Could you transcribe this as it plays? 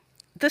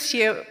This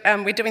year,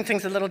 we're doing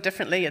things a little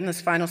differently in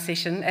this final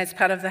session. As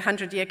part of the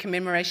 100-year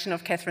commemoration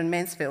of Katherine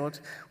Mansfield,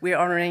 we're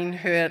honouring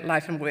her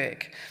life and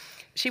work.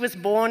 She was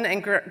born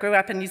and grew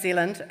up in New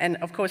Zealand, and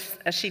of course,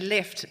 she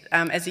left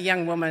as a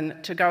young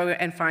woman to go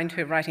and find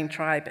her writing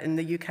tribe in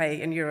the UK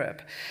and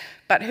Europe.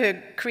 But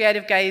her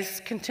creative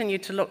gaze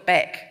continued to look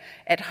back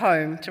at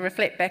home, to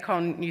reflect back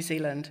on New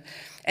Zealand.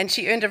 And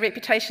she earned a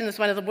reputation as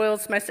one of the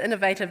world's most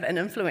innovative and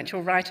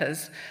influential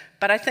writers.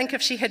 But I think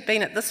if she had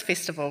been at this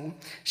festival,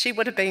 she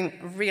would have been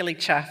really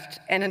chuffed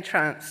and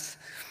entranced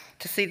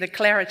to see the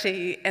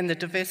clarity and the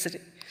diversity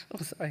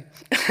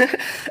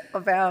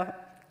of our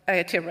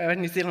Aotearoa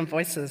New Zealand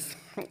voices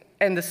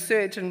and the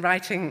surge in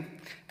writing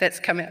that's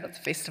come out of the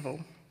festival,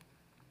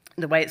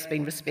 the way it's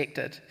been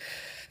respected.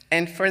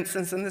 And for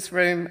instance, in this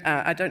room,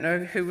 I don't know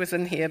who was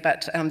in here,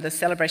 but the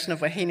celebration of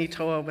Wahine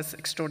Toa was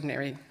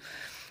extraordinary.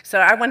 So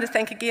I want to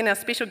thank again our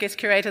special guest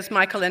curators,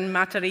 Michael and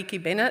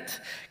Matariki Bennett,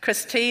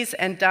 Chris Tees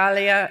and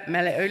Dahlia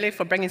Maleulu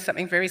for bringing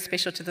something very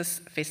special to this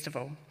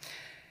festival.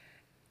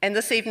 And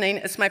this evening,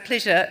 it's my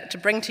pleasure to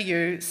bring to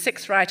you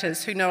 6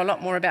 writers who know a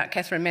lot more about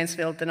Katherine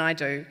Mansfield than I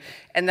do,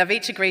 and they've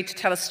each agreed to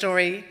tell a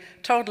story,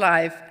 told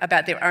live,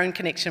 about their own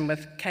connection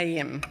with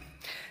KM.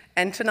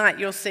 And tonight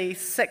you'll see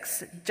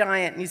 6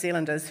 giant New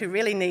Zealanders who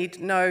really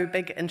need no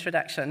big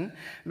introduction.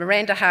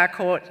 Miranda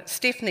Harcourt,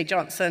 Stephanie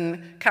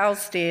Johnson, Carl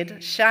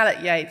Stead,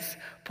 Charlotte Yates,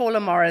 Paula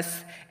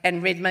Morris,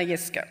 and Redma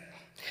Yeska.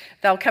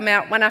 They'll come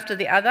out one after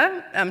the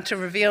other to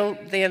reveal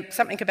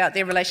something about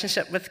their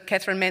relationship with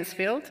Katherine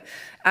Mansfield.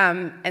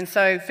 And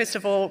so, first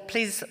of all,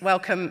 please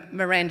welcome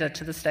Miranda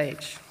to the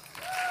stage.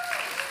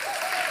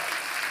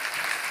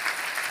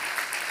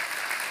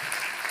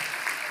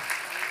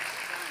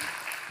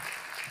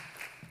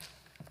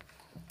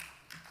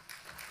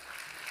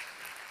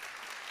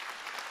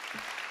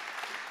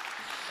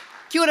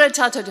 Kia ora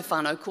tātou te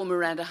whānau, ko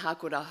Miranda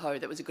Harcourt aho.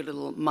 That was a good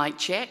little mic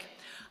check.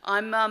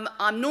 I'm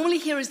normally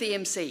here as the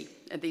MC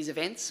at these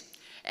events,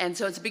 and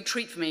so it's a big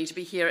treat for me to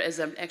be here as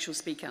an actual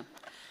speaker.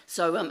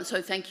 So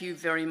thank you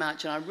very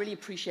much, and I really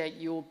appreciate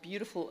your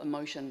beautiful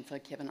emotion for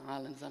Kevin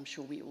Islands. I'm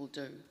sure we all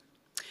do.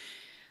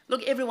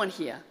 Look, everyone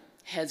here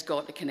has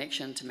got a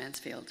connection to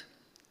Mansfield.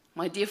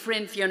 My dear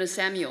friend Fiona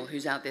Samuel,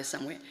 who's out there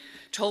somewhere,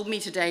 told me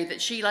today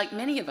that she, like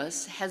many of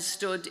us, has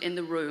stood in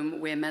the room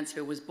where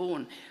Mansfield was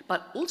born,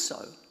 but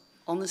also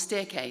on the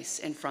staircase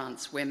in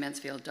France where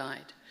Mansfield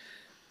died.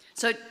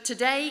 So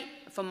today,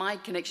 for my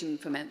connection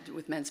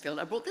with Mansfield,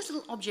 I brought this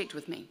little object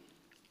with me.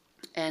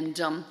 And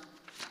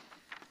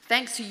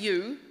thanks to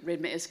you,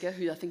 Redma Iska,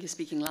 who I think is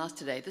speaking last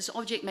today, this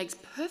object makes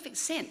perfect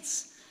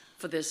sense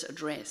for this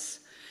address.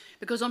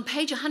 Because on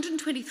page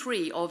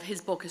 123 of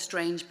his book, A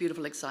Strange,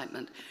 Beautiful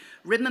Excitement,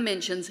 Redma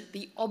mentions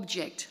the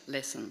object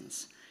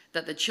lessons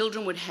that the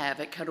children would have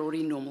at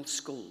Karori Normal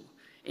School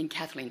in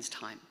Kathleen's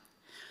time,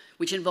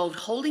 which involved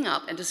holding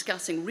up and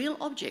discussing real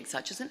objects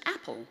such as an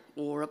apple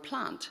or a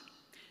plant.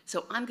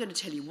 So I'm going to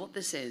tell you what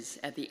this is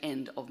at the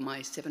end of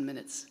my 7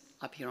 minutes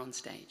up here on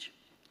stage.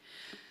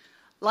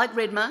 Like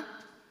Redma,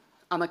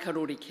 I'm a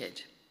Karori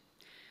kid.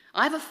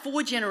 I have a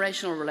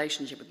 4-generational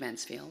relationship with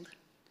Mansfield.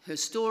 Her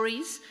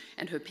stories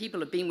and her people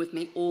have been with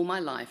me all my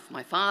life,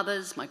 my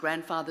fathers, my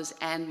grandfathers,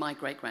 and my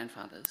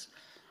great-grandfathers.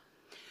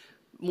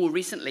 More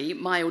recently,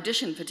 my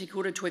audition for Te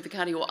Kura Toi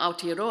Whakari o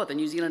Aotearoa, the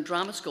New Zealand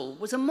Drama School,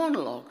 was a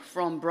monologue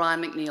from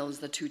Brian McNeill's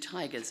The Two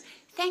Tigers.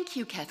 Thank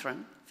you,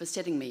 Katherine, for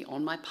setting me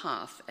on my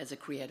path as a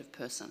creative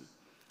person.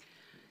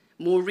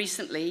 More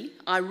recently,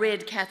 I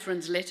read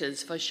Katherine's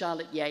letters for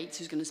Charlotte Yates,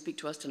 who's going to speak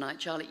to us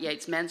tonight, Charlotte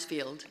Yates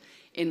Mansfield,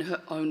 in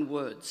her own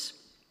words.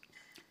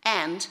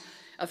 And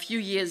a few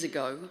years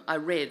ago, I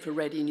read for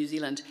Radio New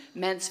Zealand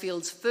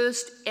Mansfield's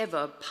first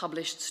ever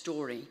published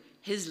story,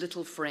 His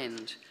Little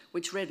Friend,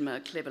 which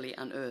Redma cleverly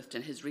unearthed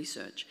in his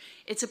research.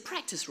 It's a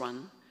practice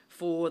run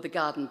for The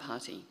Garden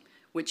Party,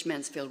 which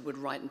Mansfield would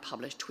write and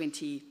publish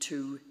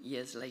 22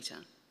 years later.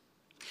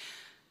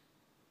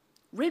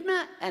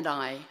 Redma and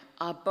I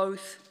are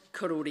both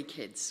Karori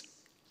kids.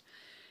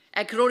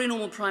 At Karori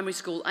Normal Primary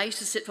School, I used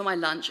to sit for my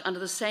lunch under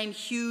the same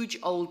huge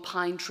old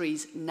pine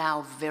trees,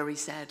 now very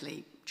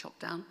sadly chopped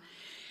down,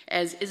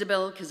 as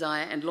Isabel,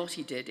 Keziah and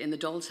Lottie did in the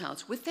doll's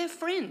house with their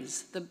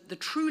friends, the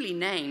truly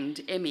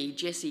named Emmy,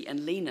 Jessie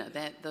and Lena.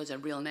 Those are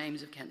real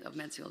names of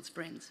Mansfield's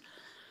friends.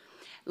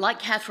 Like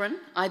Katherine,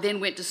 I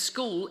then went to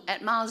school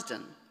at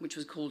Marsden, which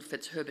was called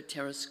Fitzherbert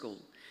Terrace School,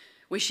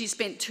 where she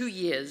spent 2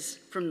 years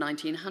from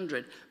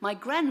 1900. My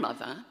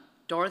grandmother,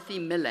 Dorothy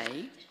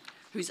Millay,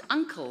 whose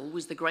uncle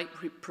was the great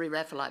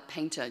pre-Raphaelite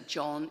painter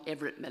John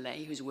Everett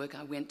Millay, whose work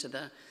I went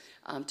to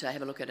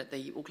have a look at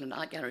the Auckland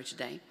Art Gallery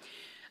today.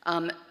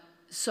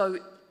 So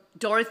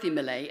Dorothy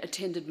Millay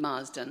attended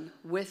Marsden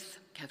with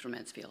Katherine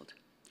Mansfield.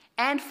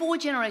 And 4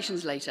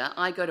 generations later,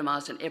 I go to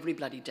Marsden every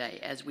bloody day,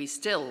 as we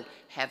still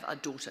have a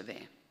daughter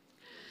there.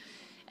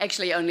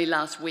 Actually, only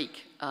last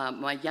week,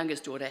 my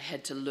youngest daughter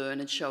had to learn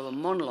and show a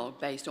monologue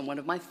based on one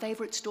of my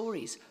favourite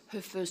stories,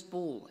 Her First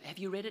Ball. Have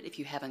you read it? If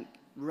you haven't,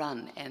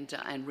 run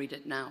and read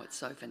it now. It's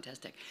so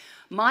fantastic.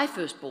 My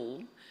first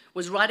ball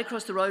was right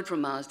across the road from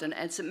Marsden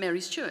at St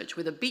Mary's Church,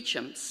 where the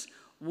Beechams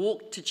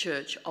walked to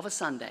church of a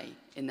Sunday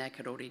in their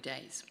Karori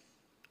days.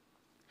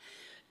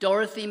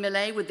 Dorothy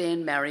Millay would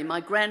then marry my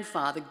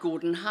grandfather,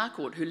 Gordon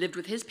Harcourt, who lived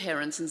with his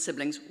parents and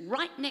siblings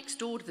right next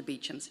door to the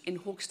Beechams in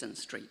Hawkeston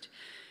Street,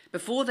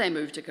 before they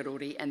moved to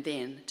Karori and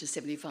then to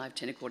 75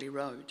 Tinakori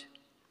Road.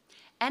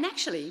 And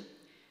actually,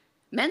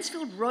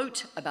 Mansfield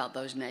wrote about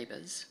those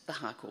neighbours, the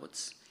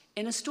Harcourts,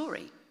 in a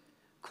story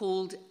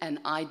called An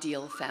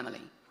Ideal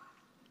Family.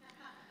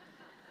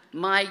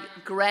 My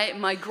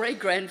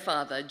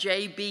great-grandfather,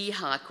 J.B.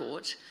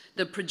 Harcourt,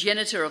 the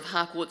progenitor of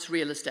Harcourt's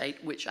real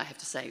estate, which I have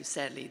to say,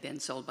 sadly, then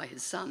sold by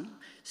his son,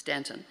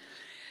 Stanton.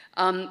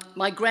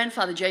 My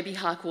grandfather, J.B.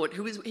 Harcourt,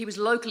 he was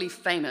locally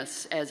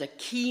famous as a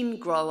keen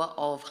grower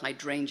of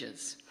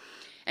hydrangeas.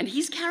 And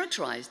he's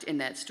characterised in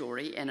that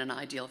story, in An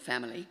Ideal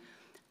Family,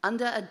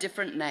 under a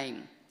different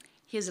name.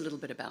 Here's a little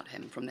bit about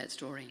him from that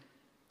story.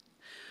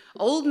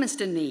 Old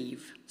Mr.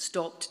 Neve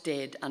stopped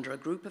dead under a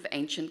group of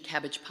ancient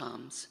cabbage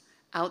palms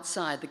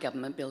outside the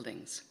government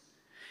buildings.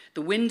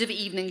 The wind of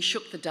evening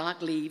shook the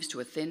dark leaves to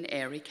a thin,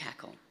 airy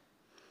cackle.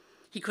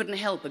 He couldn't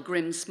help a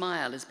grim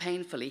smile as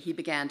painfully he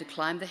began to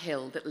climb the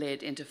hill that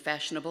led into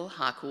fashionable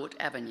Harcourt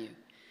Avenue.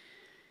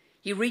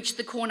 He reached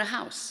the corner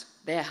house,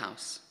 their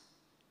house.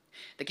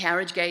 The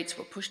carriage gates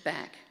were pushed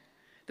back.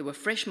 There were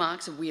fresh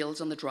marks of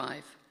wheels on the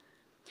drive.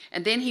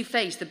 And then he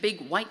faced the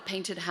big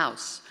white-painted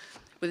house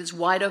with its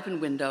wide-open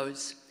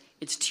windows,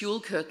 its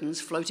tulle curtains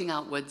floating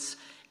outwards,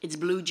 its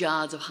blue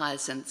jars of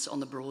hyacinths on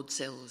the broad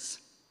sills.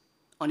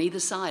 On either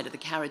side of the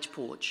carriage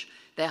porch,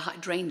 their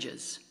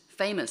hydrangeas,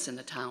 famous in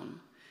the town,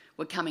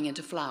 were coming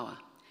into flower.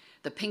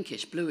 The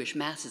pinkish, bluish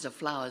masses of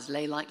flowers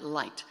lay like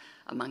light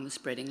among the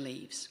spreading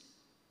leaves.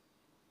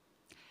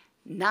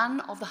 None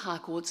of the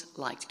Harcourts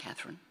liked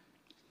Katherine.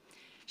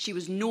 She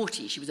was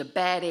naughty, she was a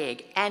bad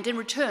egg, and in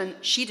return,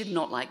 she did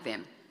not like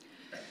them.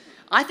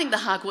 I think the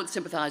Harcourts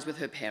sympathised with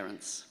her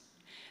parents.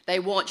 They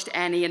watched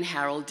Annie and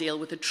Harold deal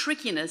with the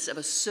trickiness of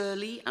a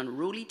surly,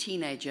 unruly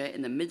teenager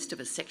in the midst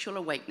of a sexual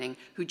awakening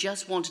who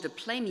just wanted to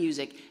play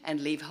music and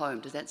leave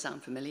home. Does that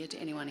sound familiar to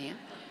anyone here?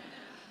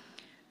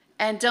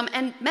 And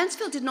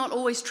Mansfield did not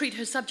always treat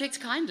her subjects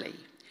kindly.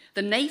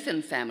 The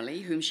Nathan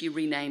family, whom she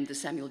renamed the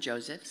Samuel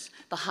Josephs,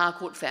 the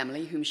Harcourt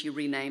family, whom she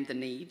renamed the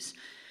Neves.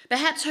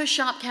 Perhaps her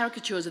sharp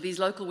caricatures of these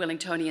local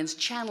Wellingtonians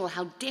channel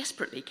how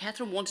desperately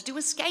Katherine wanted to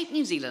escape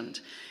New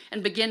Zealand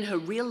and begin her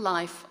real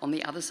life on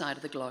the other side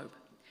of the globe.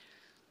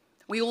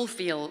 We all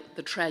feel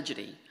the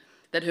tragedy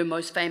that her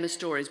most famous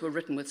stories were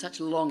written with such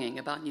longing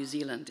about New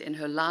Zealand in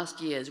her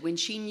last years when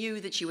she knew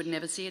that she would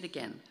never see it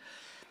again.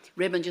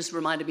 Redmond just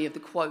reminded me of the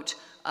quote,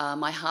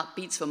 "My heart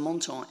beats for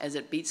Monton as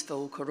it beats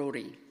for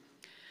Karori."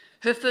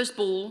 Her first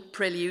ball,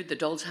 Prelude, The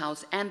Doll's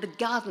House, and The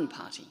Garden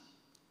Party.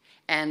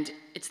 And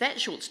it's that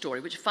short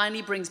story which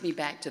finally brings me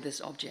back to this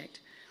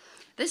object.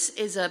 This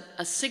is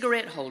a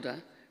cigarette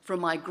holder from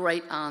my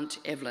great-aunt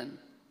Evelyn.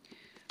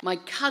 My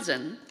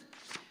cousin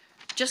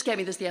just gave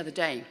me this the other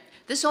day.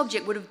 This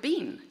object would have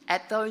been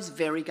at those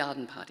very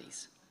garden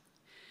parties.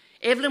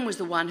 Evelyn was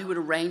the one who would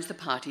arrange the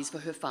parties for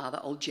her father,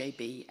 old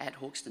JB, at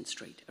Hawkeston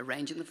Street,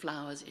 arranging the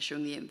flowers,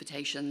 issuing the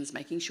invitations,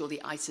 making sure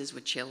the ices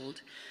were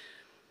chilled.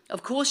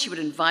 Of course, she would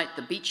invite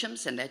the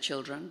Beechams and their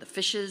children, the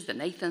Fishers, the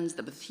Nathans,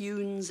 the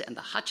Bethunes and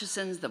the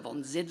Hutchisons, the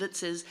von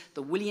Zedlitzes,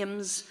 the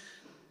Williams.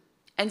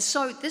 And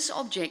so this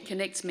object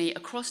connects me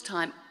across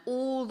time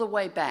all the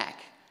way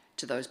back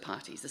to those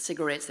parties, the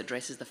cigarettes, the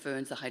dresses, the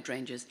ferns, the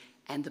hydrangeas,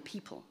 and the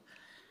people,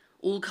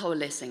 all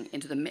coalescing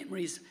into the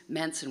memories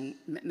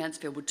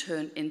Mansfield would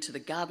turn into the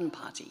garden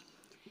party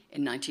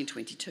in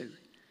 1922.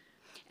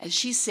 As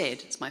she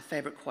said, it's my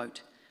favourite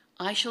quote,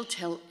 "I shall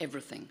tell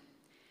everything,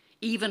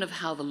 even of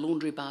how the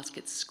laundry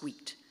baskets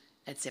squeaked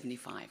at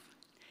 75.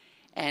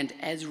 And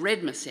as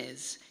Redmer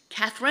says,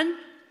 Katherine,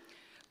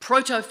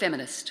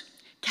 proto-feminist,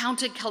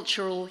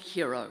 countercultural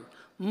hero,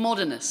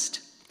 modernist,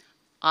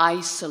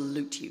 I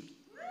salute you.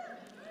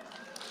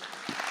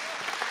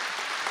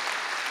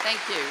 Thank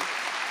you.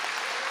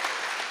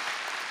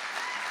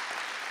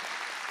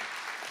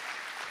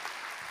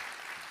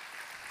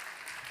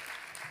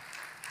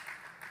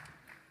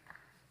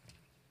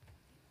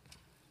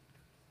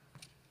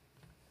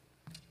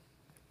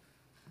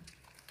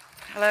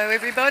 Hello,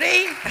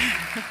 everybody.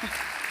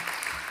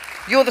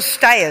 You're the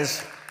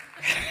stayers.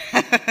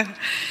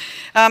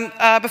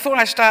 Before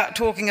I start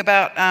talking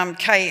about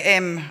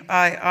KM,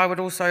 I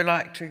would also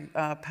like to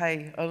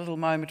pay a little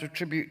moment of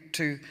tribute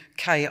to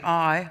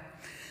KI,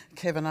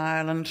 Kevin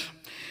Ireland,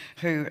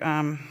 who,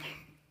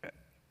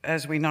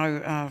 as we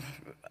know,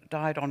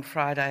 died on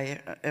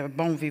Friday, a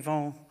bon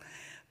vivant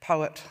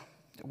poet,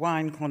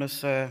 wine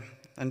connoisseur,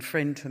 and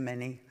friend to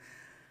many,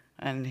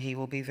 and he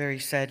will be very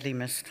sadly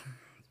missed.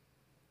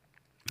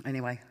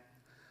 Anyway,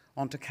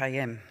 on to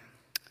KM.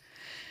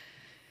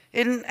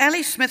 In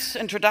Ali Smith's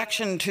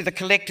introduction to the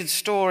collected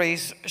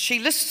stories, she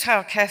lists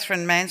how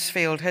Katherine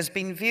Mansfield has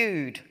been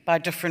viewed by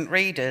different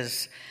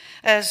readers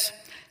as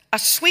a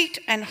sweet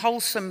and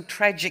wholesome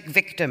tragic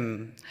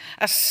victim,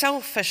 a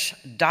selfish,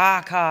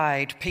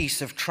 dark-eyed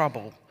piece of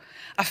trouble,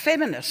 a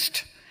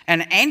feminist,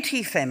 an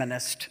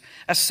anti-feminist,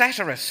 a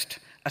satirist,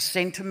 a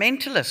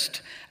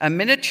sentimentalist, a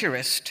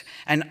miniaturist,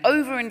 an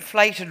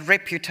overinflated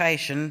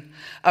reputation,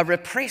 a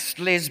repressed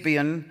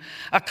lesbian,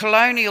 a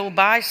colonial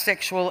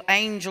bisexual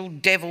angel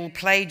devil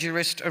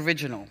plagiarist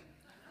original.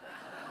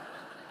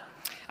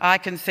 I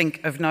can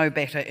think of no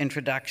better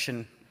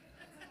introduction.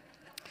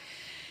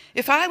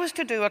 If I was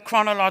to do a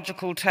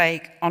chronological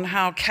take on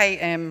how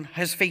KM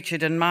has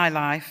featured in my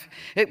life,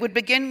 it would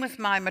begin with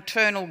my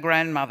maternal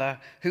grandmother,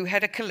 who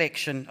had a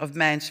collection of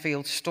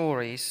Mansfield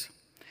stories.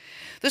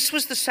 This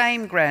was the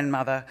same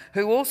grandmother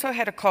who also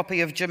had a copy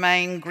of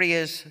Germaine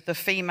Greer's The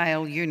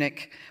Female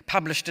Eunuch,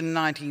 published in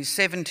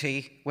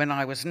 1970 when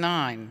I was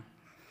 9.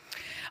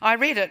 I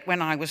read it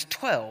when I was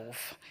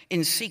 12,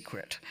 in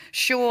secret,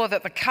 sure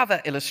that the cover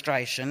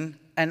illustration,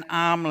 an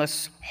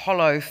armless,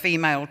 hollow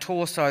female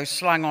torso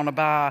slung on a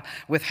bar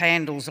with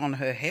handles on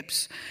her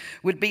hips,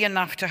 would be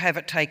enough to have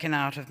it taken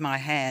out of my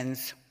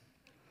hands.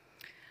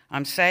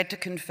 I'm sad to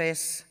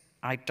confess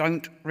I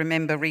don't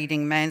remember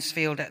reading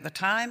Mansfield at the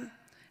time,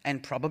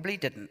 and probably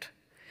didn't.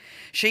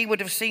 She would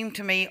have seemed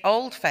to me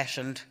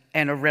old-fashioned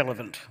and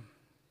irrelevant.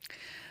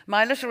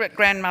 My literate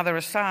grandmother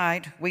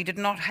aside, we did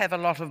not have a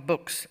lot of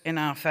books in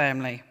our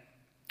family.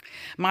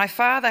 My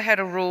father had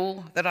a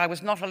rule that I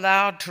was not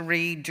allowed to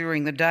read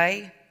during the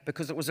day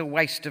because it was a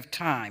waste of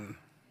time.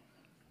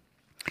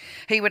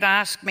 He would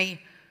ask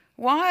me,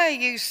 "Why are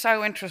you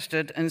so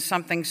interested in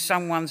something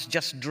someone's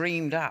just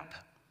dreamed up?"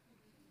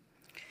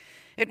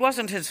 It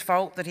wasn't his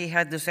fault that he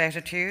had this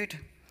attitude.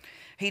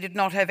 He did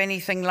not have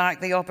anything like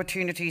the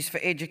opportunities for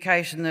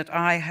education that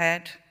I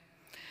had,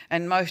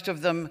 and most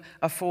of them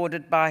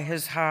afforded by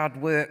his hard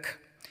work.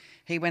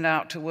 He went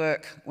out to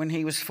work when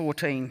he was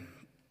 14.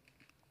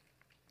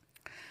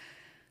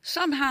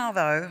 Somehow,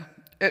 though,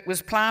 it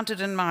was planted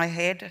in my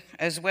head,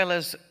 as well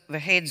as the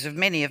heads of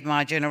many of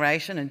my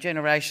generation and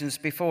generations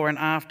before and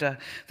after,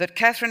 that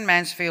Katherine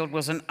Mansfield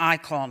was an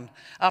icon,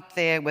 up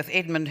there with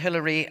Edmund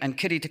Hillary and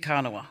Kitty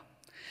Takanawa.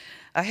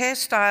 A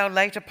hairstyle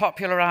later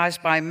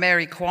popularised by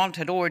Mary Quant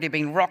had already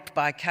been rocked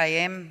by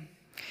KM.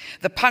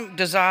 The punk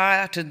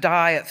desire to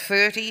die at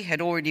 30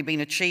 had already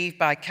been achieved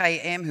by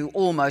KM, who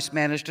almost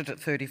managed it at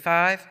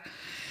 35.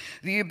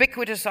 The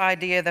ubiquitous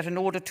idea that in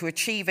order to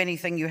achieve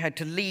anything you had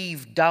to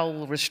leave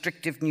dull,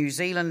 restrictive New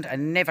Zealand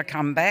and never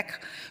come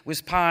back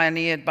was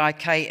pioneered by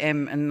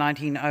KM in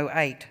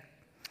 1908.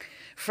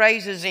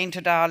 Phrases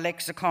entered our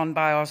lexicon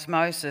by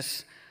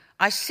osmosis.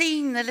 "I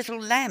seen the little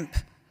lamp,"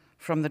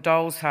 from the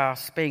Doll's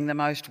House being the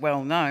most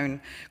well-known,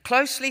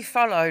 closely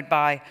followed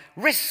by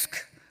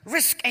risk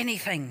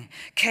anything,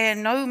 care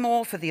no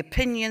more for the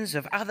opinions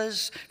of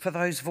others, for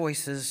those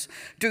voices,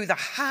 do the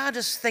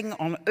hardest thing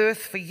on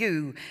earth for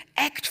you,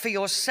 act for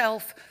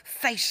yourself,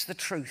 face the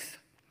truth.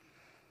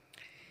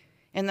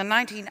 In the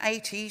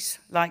 1980s,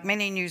 like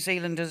many New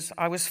Zealanders,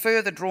 I was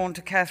further drawn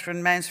to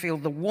Katherine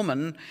Mansfield, the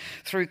woman,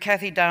 through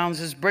Cathy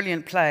Downes's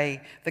brilliant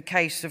play, The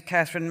Case of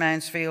Katherine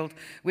Mansfield,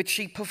 which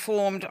she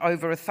performed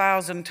over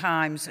 1,000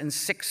 times in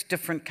 6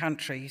 different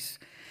countries.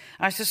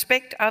 I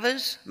suspect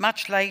others,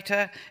 much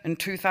later, in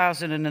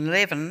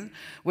 2011,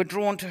 were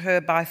drawn to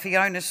her by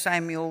Fiona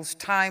Samuel's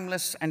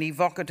timeless and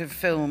evocative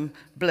film,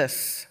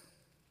 Bliss.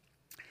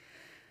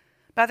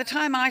 By the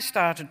time I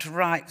started to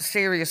write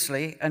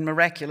seriously and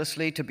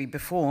miraculously to be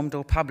performed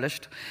or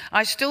published,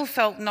 I still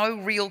felt no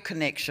real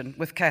connection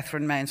with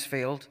Katherine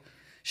Mansfield.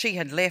 She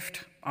had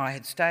left, I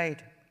had stayed.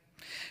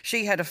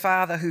 She had a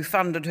father who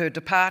funded her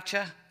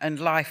departure and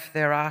life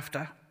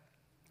thereafter.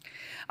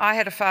 I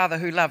had a father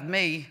who loved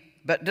me,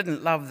 but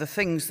didn't love the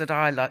things that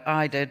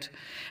I did,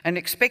 and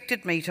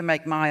expected me to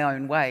make my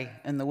own way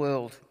in the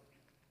world.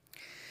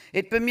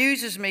 It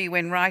bemuses me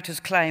when writers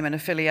claim an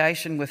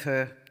affiliation with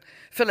her.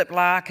 Philip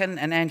Larkin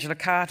and Angela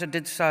Carter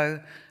did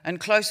so, and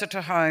closer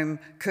to home,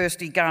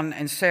 Kirsty Gunn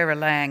and Sarah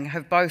Lang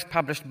have both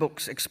published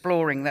books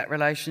exploring that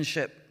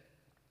relationship.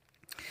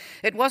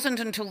 It wasn't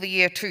until the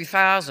year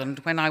 2000,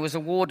 when I was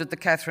awarded the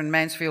Katherine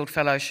Mansfield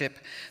Fellowship,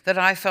 that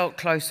I felt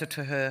closer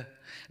to her,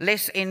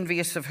 less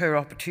envious of her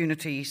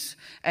opportunities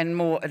and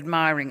more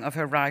admiring of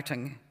her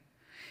writing.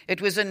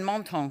 It was in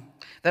Menton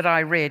that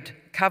I read,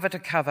 cover to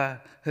cover,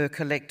 her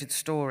collected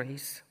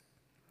stories.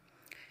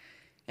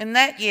 In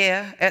that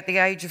year, at the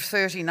age of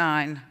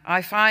 39,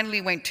 I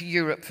finally went to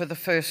Europe for the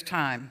first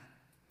time.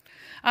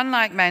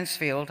 Unlike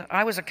Mansfield,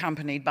 I was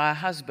accompanied by a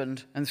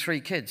husband and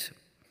 3 kids.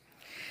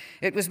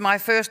 It was my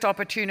first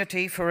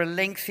opportunity for a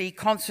lengthy,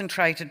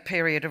 concentrated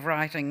period of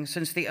writing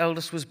since the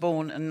eldest was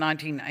born in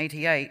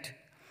 1988.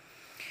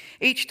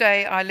 Each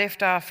day I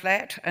left our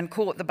flat and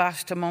caught the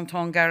bus to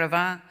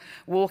Monton-Garavin,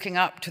 walking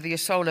up to the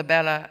Isola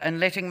Bella and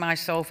letting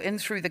myself in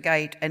through the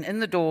gate and in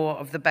the door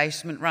of the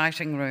basement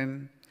writing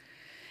room.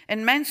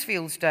 In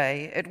Mansfield's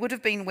day, it would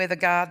have been where the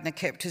gardener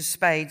kept his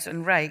spades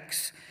and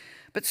rakes,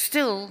 but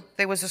still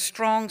there was a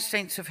strong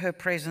sense of her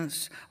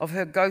presence, of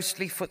her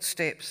ghostly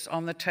footsteps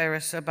on the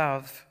terrace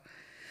above.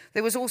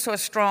 There was also a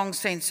strong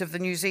sense of the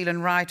New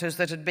Zealand writers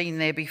that had been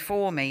there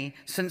before me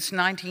since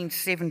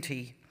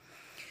 1970.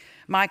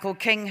 Michael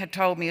King had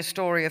told me a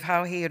story of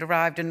how he had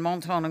arrived in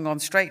Menton and gone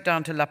straight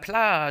down to La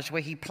Plage,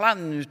 where he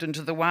plunged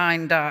into the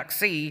wine-dark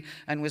sea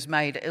and was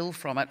made ill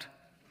from it.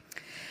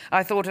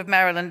 I thought of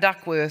Marilyn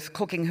Duckworth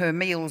cooking her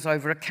meals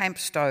over a camp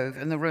stove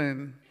in the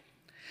room.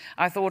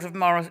 I thought of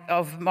Maurice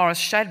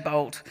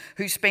Shadbolt,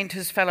 who spent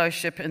his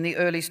fellowship in the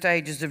early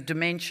stages of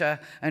dementia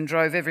and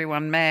drove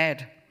everyone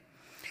mad.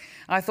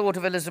 I thought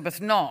of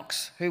Elizabeth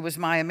Knox, who was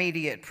my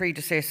immediate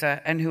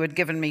predecessor and who had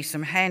given me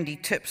some handy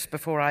tips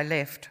before I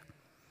left.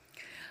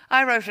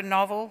 I wrote a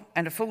novel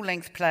and a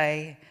full-length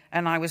play,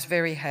 and I was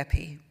very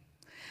happy.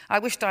 I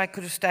wished I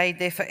could have stayed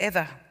there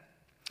forever.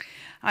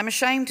 I'm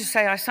ashamed to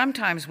say I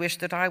sometimes wish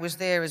that I was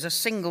there as a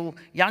single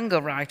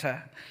younger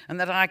writer and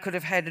that I could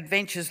have had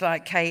adventures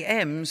like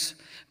KM's,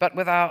 but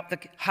without the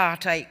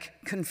heartache,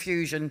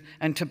 confusion,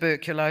 and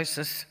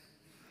tuberculosis.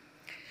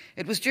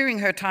 It was during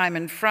her time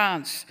in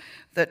France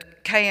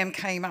that KM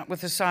came up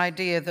with this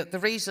idea that the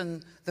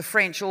reason the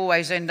French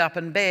always end up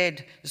in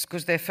bed is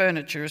because their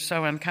furniture is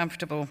so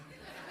uncomfortable.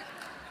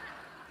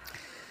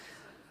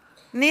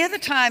 Near the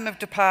time of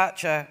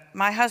departure,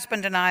 my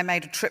husband and I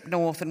made a trip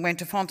north and went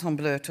to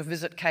Fontainebleau to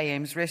visit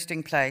KM's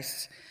resting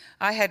place.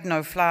 I had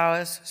no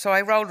flowers, so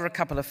I rolled her a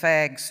couple of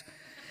fags.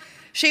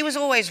 She was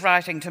always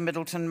writing to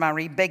Middleton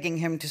Murray, begging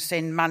him to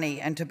send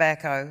money and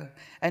tobacco,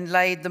 and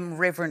laid them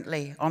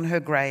reverently on her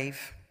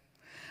grave.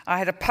 I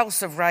had a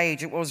pulse of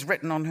rage. It was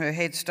written on her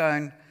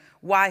headstone,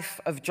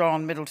 wife of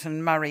John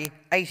Middleton Murray,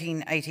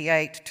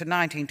 1888 to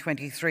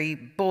 1923,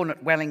 born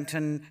at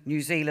Wellington,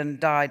 New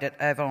Zealand, died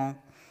at Avon.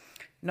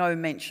 No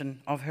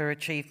mention of her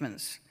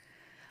achievements.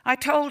 I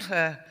told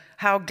her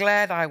how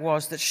glad I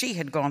was that she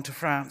had gone to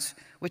France,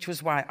 which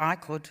was why I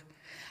could.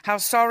 How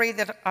sorry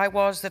that I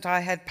was that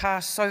I had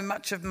passed so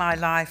much of my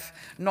life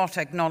not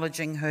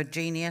acknowledging her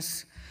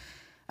genius.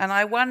 And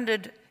I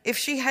wondered if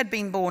she had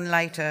been born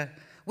later,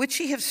 would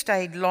she have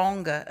stayed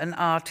longer in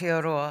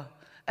Aotearoa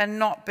and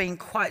not been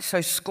quite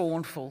so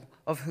scornful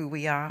of who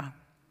we are?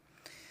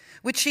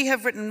 Would she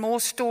have written more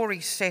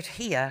stories set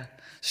here?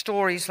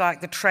 Stories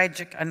like The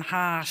Tragic and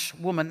Harsh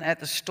Woman at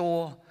the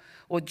Store,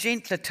 or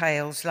gentler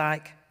tales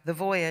like The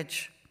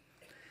Voyage.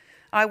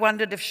 I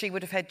wondered if she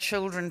would have had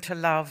children to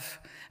love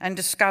and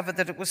discovered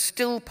that it was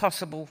still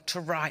possible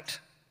to write.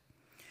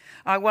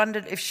 I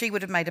wondered if she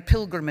would have made a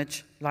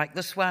pilgrimage like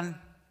this one.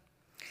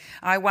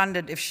 I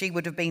wondered if she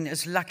would have been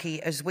as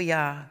lucky as we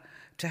are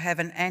to have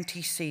an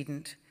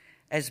antecedent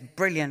as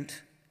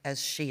brilliant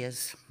as she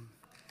is.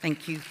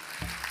 Thank you.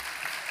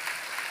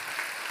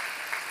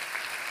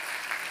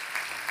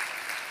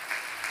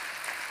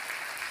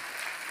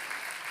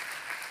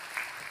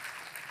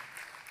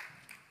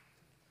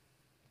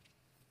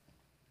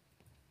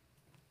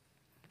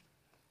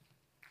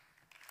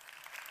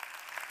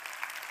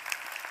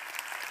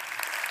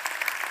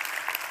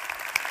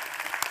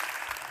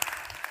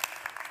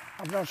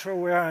 I'm not sure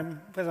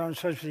whether I'm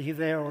supposed to be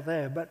there or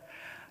there, but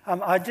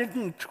I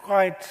didn't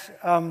quite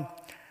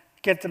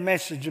get the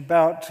message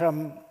about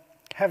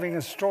having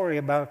a story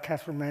about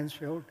Katherine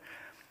Mansfield.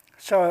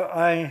 So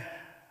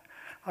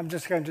I'm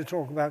just going to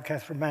talk about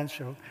Katherine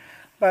Mansfield.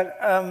 But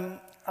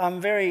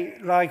I'm very,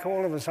 like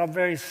all of us, I'm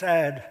very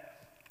sad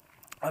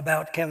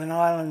about Kevin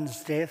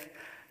Ireland's death.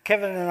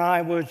 Kevin and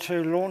I were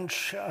to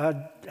launch,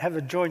 have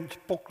a joint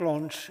book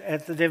launch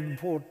at the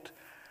Devonport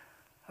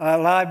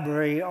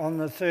Library on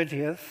the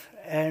 30th,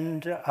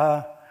 and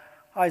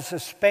I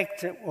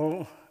suspect it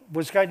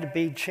was going to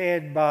be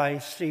chaired by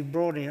Steve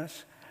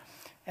Broadnius,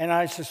 and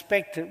I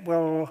suspect it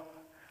will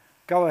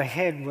go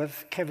ahead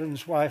with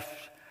Kevin's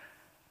wife,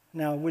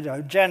 now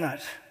widow,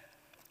 Janet.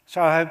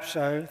 So I hope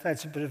so.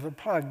 That's a bit of a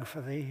plug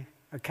for the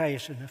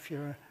occasion if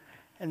you're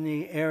in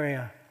the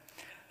area.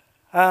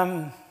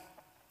 When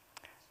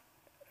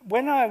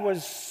I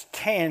was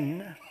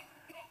 10,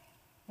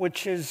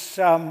 which is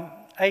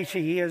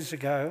 80 years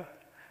ago,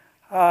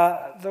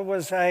 there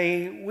was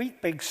a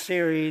Weet-Bix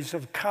series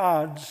of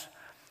cards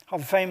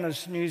of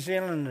famous New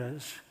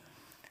Zealanders.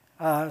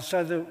 There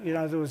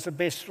was the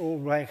best All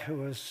Black, who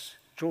was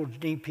George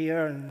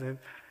Napier, and the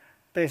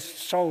best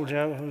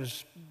soldier, who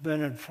was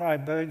Bernard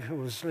Freyberg, who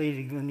was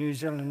leading the New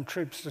Zealand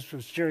troops. This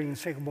was during the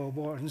Second World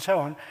War, and so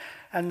on.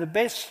 And the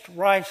best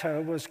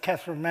writer was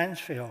Katherine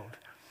Mansfield.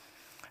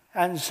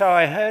 And so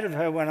I heard of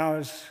her when I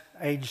was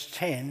aged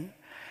 10,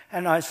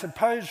 and I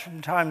suppose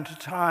from time to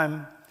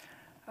time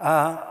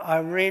I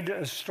read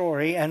a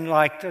story and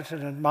liked it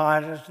and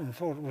admired it and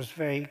thought it was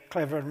very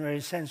clever and very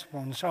sensible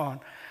and so on.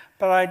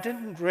 But I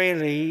didn't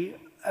really,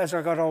 as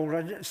I got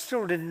older,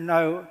 still didn't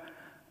know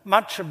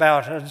much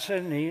about her, and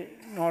certainly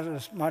not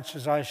as much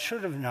as I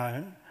should have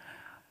known,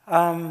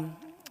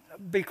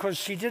 because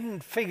she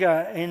didn't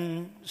figure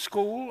in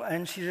school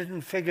and she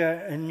didn't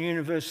figure in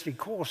university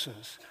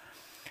courses.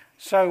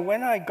 So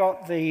when I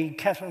got the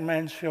Katherine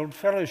Mansfield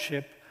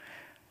Fellowship,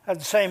 at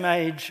the same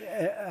age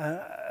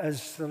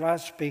as the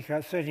last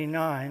speaker,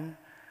 39,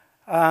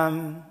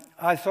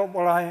 I thought,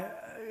 well,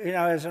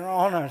 as an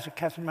honour to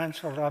Katherine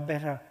Mansfield, I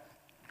better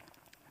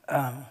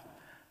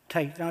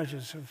take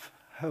notice of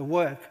her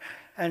work.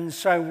 And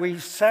so we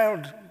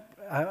sailed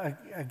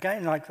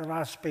again, like the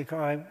last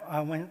speaker,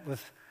 I went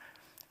with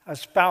a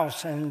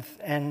spouse and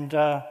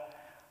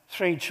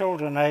 3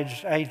 children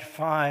aged 8,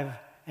 5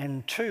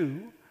 and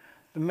 2.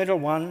 The middle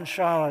one,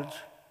 Charlotte,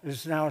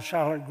 is now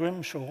Charlotte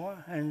Grimshaw,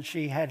 and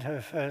she had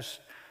her first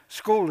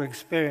school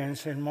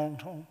experience in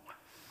Menton.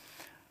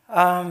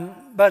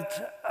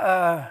 But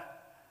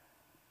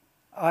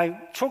I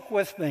took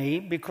with me,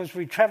 because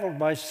we travelled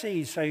by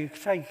sea, so you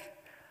take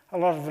a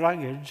lot of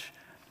luggage,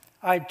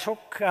 I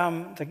took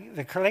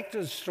the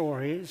collector's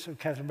stories of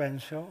Katherine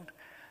Mansfield,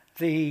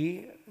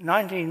 the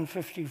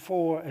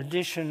 1954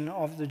 edition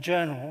of the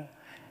journal,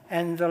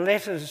 and the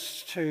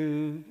letters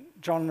to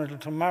John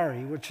Middleton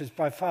Murray, which is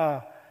by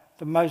far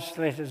the most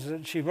letters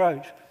that she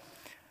wrote.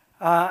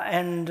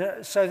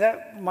 So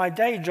that my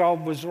day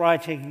job was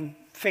writing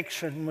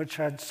fiction, which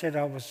I'd said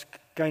I was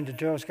going to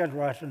do. I was going to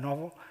write a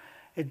novel.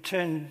 It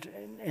turned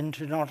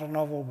into not a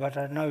novel, but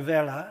a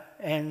novella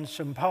and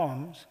some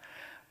poems.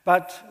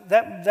 But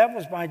that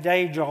was my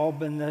day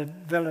job in the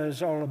Villa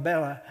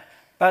Zolabella.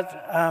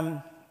 But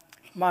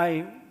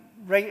my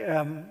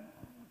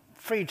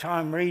free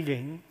time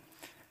reading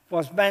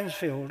was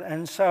Mansfield,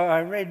 and so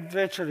I read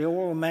virtually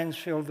all of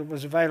Mansfield that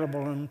was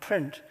available in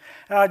print.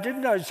 And I did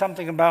know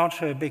something about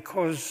her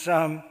because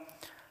Anthony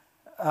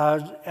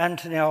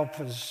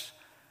Alper's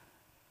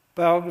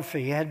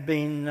biography had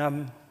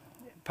been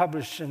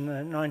published in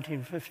the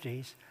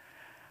 1950s.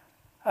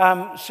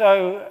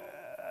 So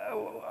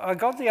I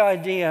got the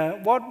idea.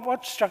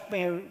 What struck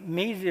me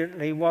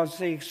immediately was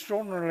the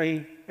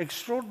extraordinary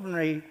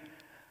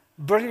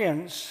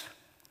brilliance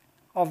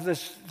of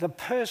the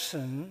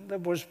person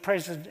that was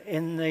present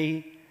in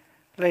the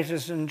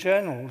letters and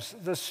journals.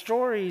 The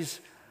stories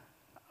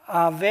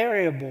are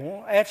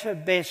variable. At her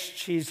best,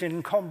 she's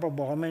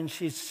incomparable. I mean,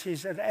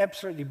 she's an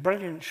absolutely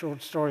brilliant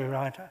short story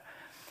writer.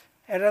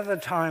 At other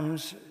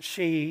times,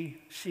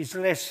 she's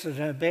less than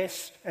her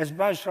best, as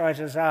most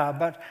writers are,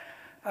 but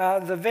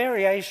the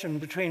variation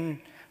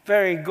between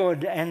very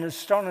good and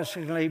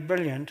astonishingly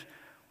brilliant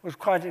was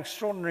quite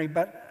extraordinary.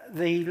 But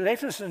the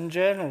letters and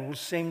journals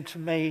seemed to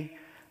me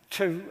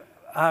to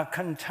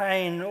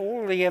contain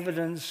all the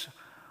evidence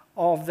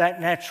of that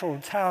natural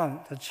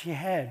talent that she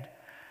had.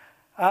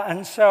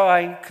 And so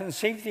I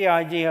conceived the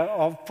idea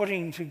of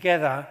putting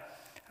together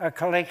a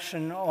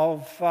collection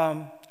of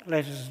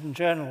letters and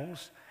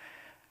journals.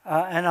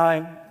 And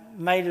I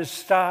made a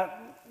start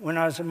when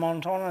I was in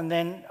Menton, and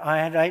then I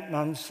had 8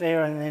 months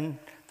there, and then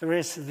the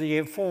rest of the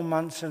year, 4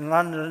 months in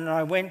London. And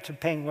I went to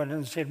Penguin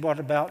and said, what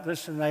about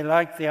this? And they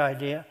liked the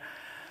idea.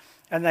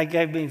 And they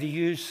gave me the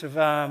use of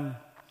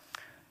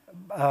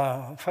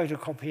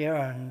photocopier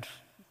and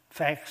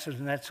fax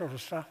and that sort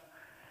of stuff.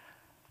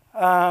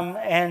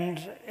 And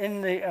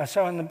in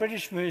the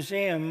British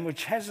Museum,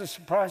 which has a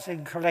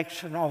surprising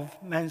collection of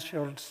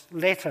Mansfield's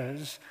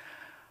letters,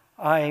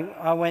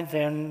 I went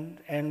there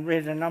and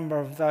read a number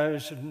of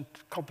those and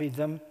copied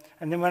them.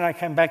 And then when I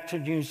came back to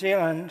New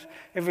Zealand,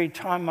 every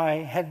time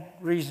I had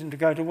reason to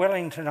go to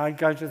Wellington, I'd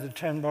go to the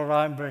Turnbull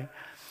Library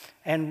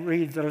and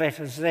read the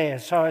letters there.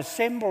 So I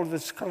assembled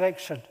this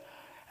collection,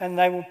 and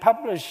they were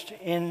published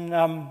in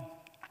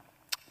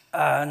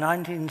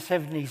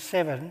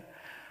 1977.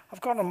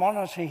 I've got a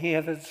monitor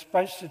here that's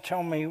supposed to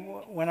tell me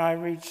when I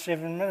reach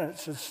 7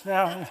 minutes. It's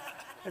now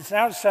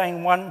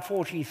saying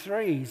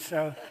 1:43,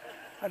 so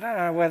I don't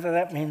know whether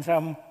that means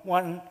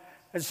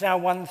it's now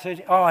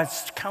 1:30. Oh,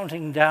 it's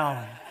counting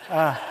down.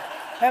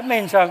 That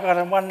means I've got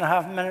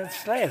 1.5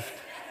 minutes left.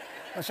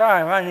 I'm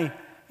sorry, I'm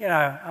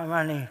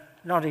only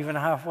not even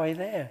halfway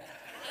there.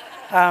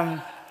 And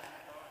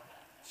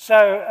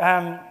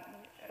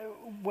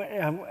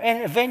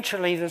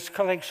eventually this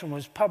collection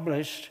was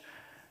published,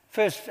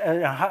 first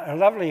a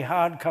lovely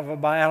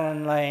hardcover by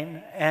Alan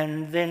Lane,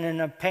 and then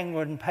in a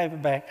Penguin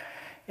paperback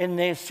in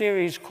their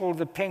series called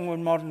The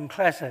Penguin Modern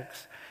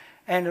Classics.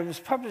 And it was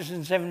published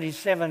in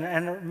 1977,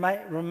 and it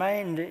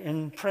remained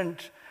in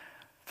print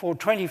for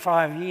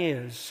 25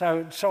 years. So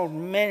it sold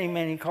many,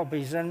 many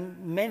copies, and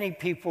many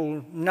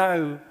people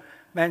know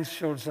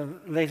Mansfield's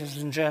letters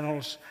and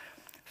journals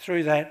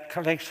through that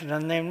collection.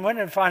 And then when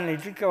it finally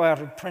did go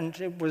out of print,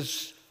 it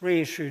was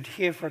reissued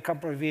here for a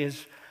couple of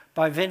years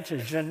by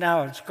Vintage, and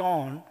now it's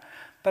gone.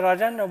 But I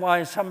don't know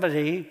why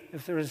somebody,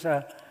 if there is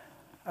a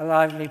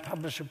lively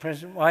publisher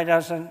present, why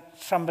doesn't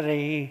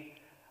somebody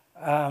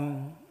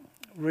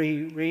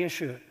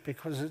reissue it?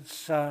 Because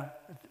it's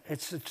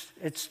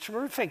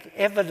terrific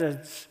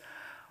evidence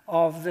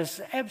of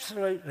this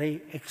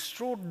absolutely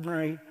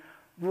extraordinary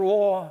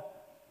raw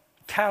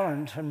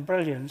talent and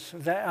brilliance.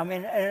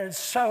 And it's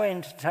so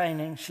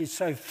entertaining. She's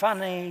so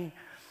funny.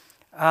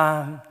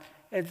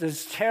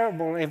 There's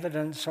terrible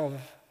evidence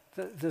of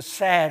the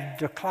sad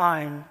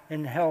decline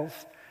in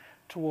health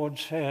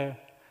towards her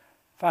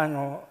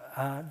final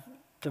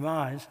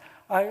demise.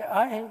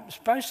 I'm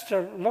supposed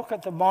to look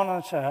at the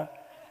monitor,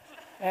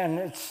 and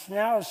it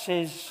now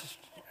says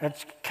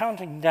it's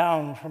counting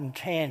down from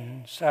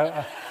 10. So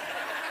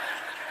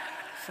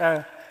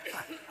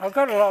I've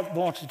got a lot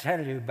more to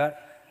tell you,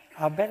 but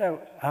I better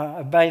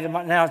obey them.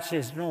 Now it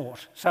says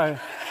naught. So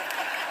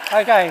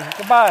Okay,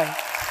 goodbye.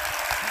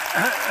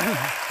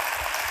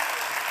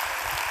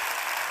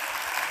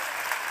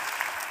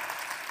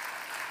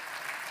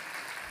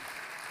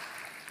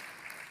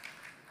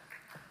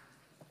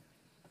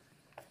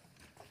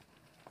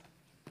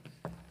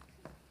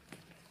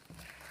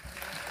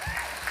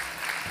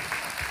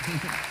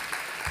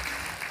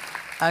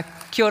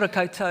 Kia ora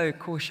koutou,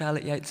 ko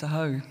Charlotte Yates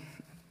aho.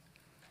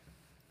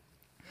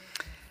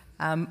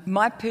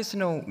 My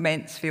personal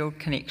Mansfield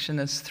connection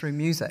is through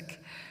music.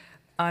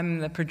 I'm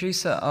the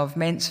producer of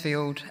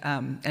Mansfield,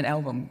 an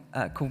album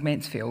called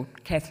Mansfield,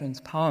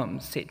 Katherine's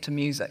poems set to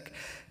music,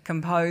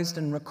 composed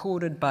and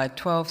recorded by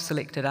 12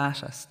 selected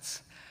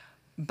artists.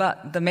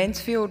 But the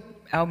Mansfield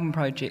album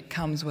project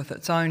comes with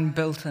its own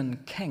built-in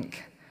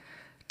kink.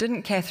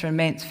 Didn't Katherine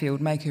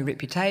Mansfield make her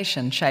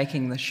reputation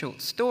shaking the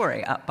short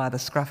story up by the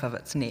scruff of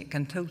its neck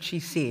until she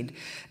said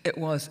it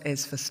was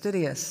as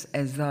fastidious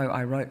as though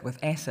I wrote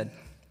with acid?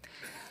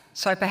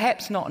 So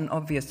perhaps not an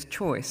obvious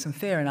choice, and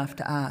fair enough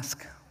to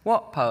ask,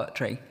 what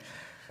poetry?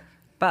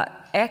 But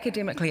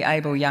academically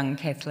able young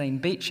Kathleen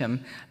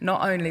Beecham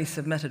not only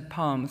submitted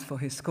poems for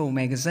her school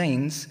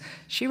magazines,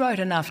 she wrote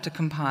enough to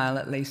compile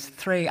at least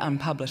 3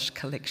 unpublished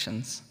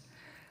collections.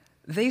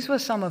 These were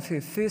some of her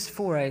first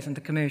forays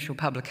into commercial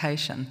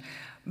publication,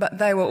 but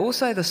they were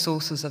also the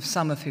sources of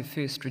some of her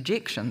first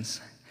rejections,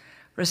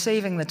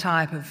 receiving the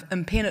type of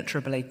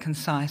impenetrably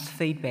concise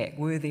feedback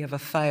worthy of a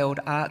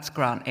failed arts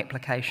grant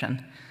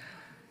application.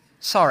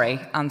 Sorry,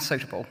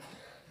 unsuitable.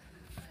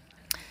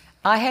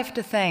 I have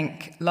to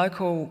thank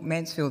local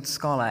Mansfield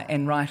scholar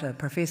and writer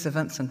Professor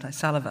Vincent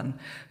O'Sullivan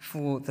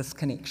for this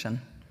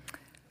connection.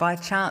 By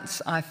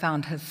chance, I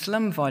found his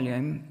slim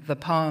volume, The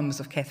Poems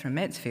of Katherine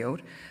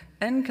Mansfield,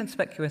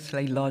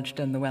 inconspicuously lodged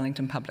in the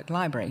Wellington Public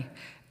Library,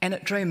 and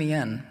it drew me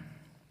in.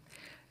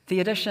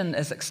 The edition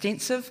is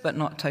extensive but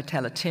not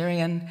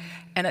totalitarian,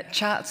 and it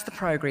charts the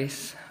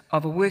progress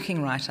of a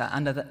working writer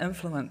under the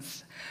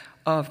influence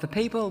of the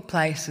people,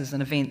 places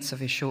and events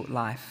of her short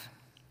life.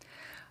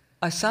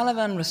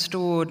 O'Sullivan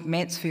restored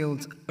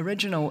Mansfield's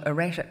original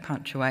erratic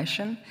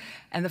punctuation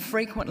and the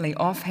frequently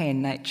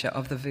offhand nature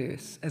of the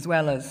verse, as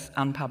well as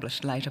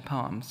unpublished later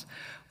poems,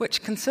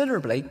 which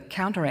considerably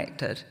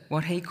counteracted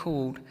what he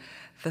called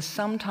the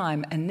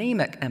sometime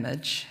anemic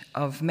image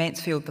of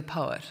Mansfield the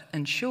poet,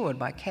 ensured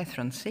by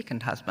Katherine's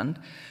second husband,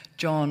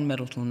 John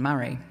Middleton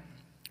Murray.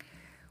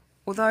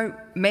 Although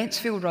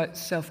Mansfield wrote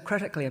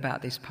self-critically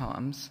about these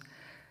poems,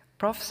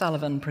 Prof.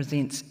 Sullivan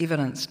presents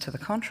evidence to the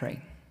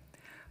contrary.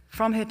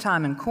 From her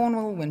time in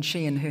Cornwall, when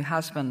she and her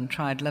husband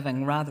tried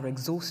living rather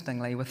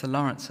exhaustingly with the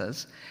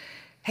Lawrences,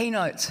 he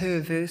notes her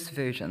verse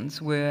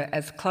versions were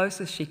as close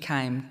as she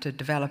came to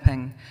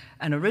developing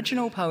an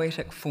original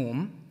poetic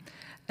form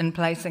in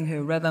placing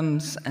her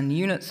rhythms and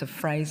units of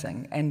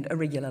phrasing and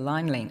irregular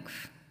line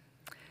length.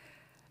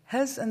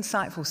 His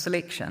insightful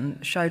selection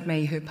showed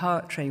me her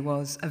poetry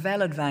was a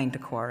valid vein to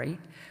quarry,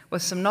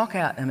 with some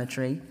knockout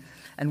imagery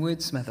and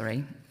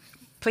wordsmithery,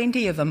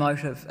 plenty of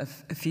emotive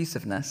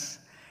effusiveness,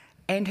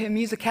 and her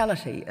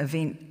musicality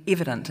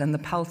evident in the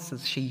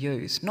pulses she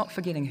used, not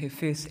forgetting her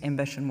first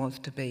ambition was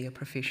to be a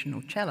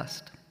professional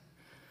cellist.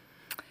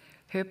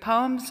 Her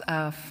poems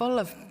are full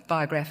of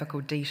biographical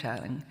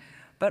detailing,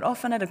 but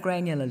often at a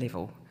granular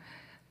level.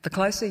 The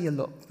closer you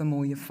look, the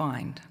more you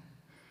find.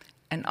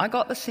 And I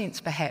got the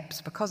sense,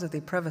 perhaps because of their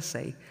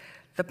privacy,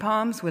 the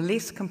poems were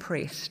less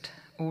compressed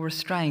or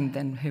restrained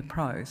than her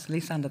prose,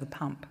 less under the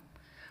pump.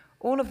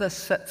 All of this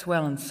sits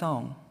well in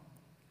song.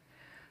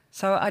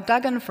 So I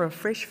dug in for a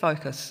fresh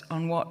focus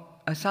on what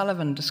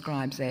O'Sullivan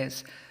describes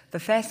as the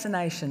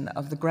fascination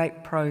of the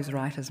great prose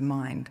writer's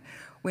mind,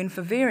 when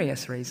for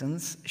various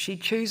reasons she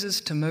chooses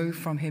to move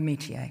from her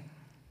métier.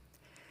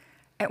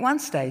 At one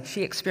stage,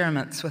 she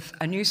experiments with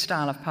a new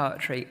style of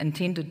poetry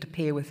intended to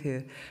pair with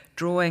her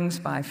drawings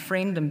by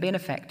friend and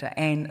benefactor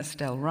Anne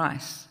Estelle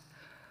Rice.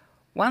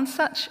 One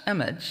such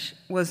image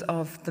was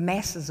of the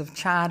masses of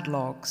charred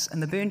logs in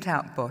the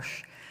burnt-out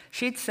bush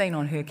she'd seen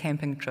on her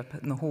camping trip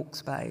in the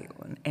Hawke's Bay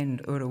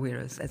and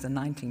Uraweras as a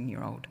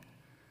 19-year-old.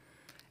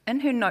 In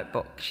her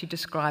notebook, she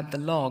described the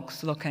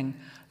logs looking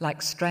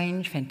like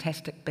strange,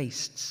 fantastic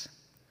beasts.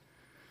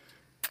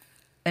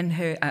 In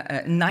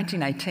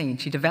 1918,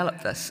 she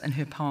developed this in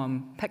her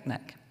poem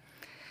Picnic.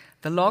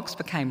 The logs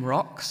became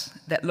rocks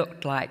that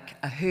looked like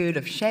a herd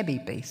of shabby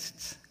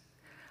beasts.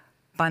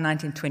 By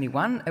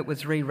 1921, it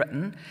was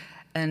rewritten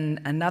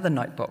in another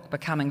notebook,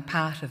 becoming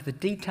part of the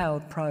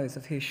detailed prose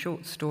of her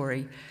short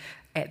story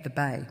At the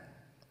Bay.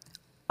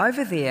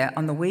 Over there,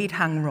 on the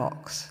weed-hung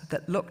rocks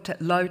that looked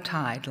at low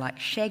tide like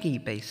shaggy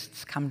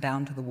beasts come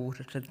down to the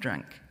water to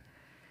drink.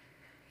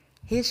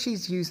 Here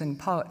she's using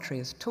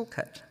poetry as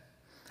toolkit,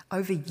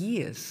 over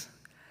years,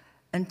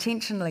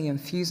 intentionally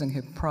infusing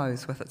her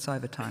prose with its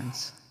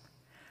overtones.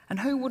 And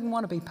who wouldn't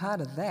want to be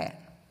part of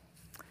that?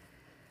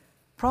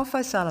 Prof.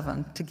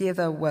 O'Sullivan,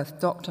 together with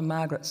Dr.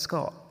 Margaret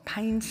Scott,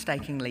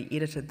 painstakingly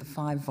edited the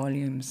 5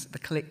 volumes, The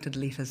Collected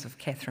Letters of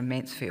Katherine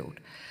Mansfield,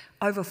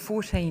 over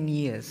 14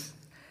 years.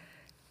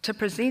 To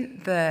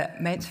present the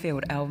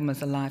Mansfield album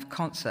as a live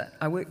concert,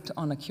 I worked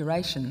on a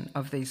curation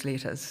of these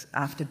letters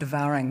after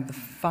devouring the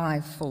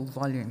 5 full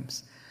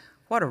volumes.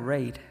 What a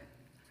read.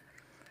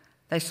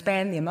 They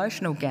span the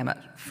emotional gamut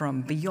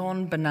from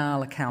beyond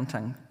banal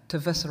accounting to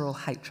visceral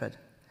hatred,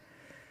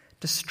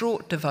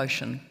 distraught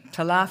devotion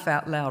to laugh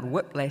out loud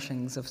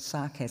whiplashings of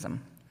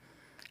sarcasm,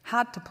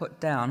 hard to put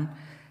down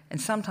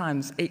and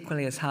sometimes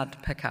equally as hard to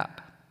pick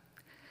up.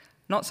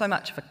 Not so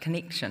much of a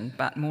connection,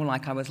 but more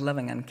like I was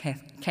living in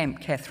Camp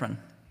Katherine.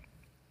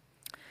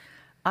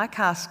 I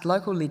cast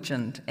local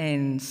legend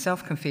and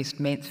self-confessed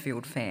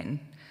Mansfield fan,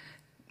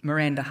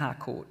 Miranda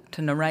Harcourt,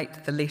 to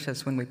narrate the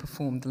letters when we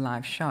performed the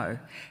live show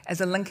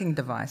as a linking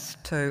device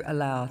to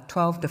allow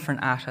 12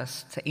 different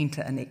artists to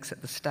enter and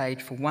exit the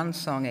stage for one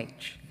song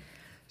each.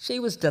 She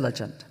was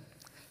diligent.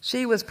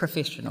 She was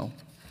professional,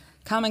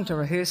 coming to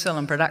rehearsal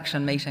and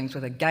production meetings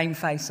with a game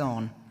face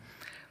on,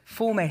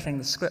 formatting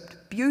the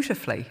script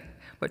beautifully,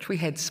 which we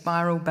had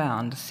spiral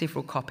bound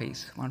several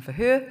copies, one for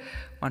her,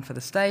 one for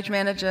the stage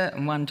manager,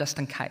 and one just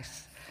in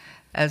case.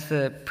 As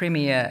the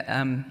premiere,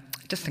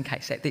 just in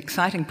case, at the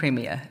exciting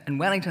premiere in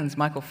Wellington's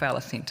Michael Fowler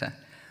Centre,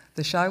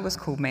 the show was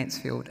called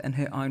Mansfield in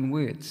her own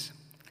words.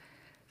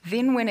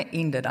 Then when it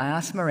ended, I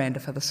asked Miranda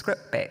for the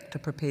script back to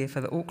prepare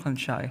for the Auckland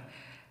show,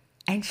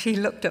 and she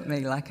looked at me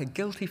like a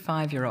guilty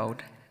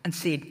 5-year-old and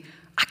said,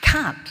 "I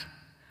can't.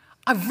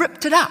 I've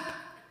ripped it up."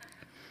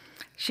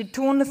 She'd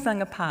torn the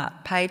thing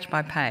apart page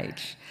by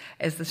page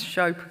as the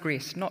show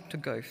progressed, not to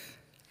goof.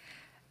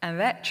 And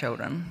that,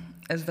 children,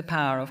 is the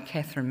power of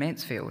Katherine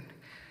Mansfield.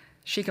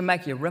 She can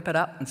make you rip it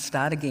up and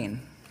start again.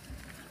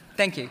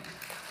 Thank you.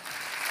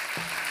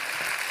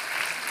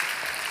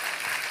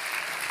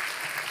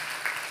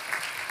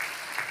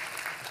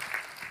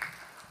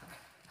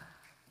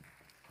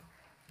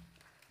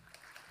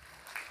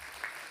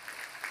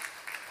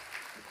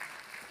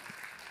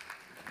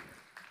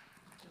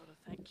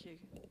 Thank you.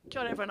 Kia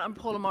ora everyone, I'm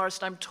Paula Morris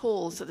and I'm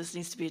tall, so this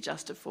needs to be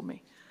adjusted for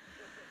me.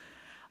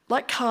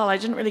 Like Carl, I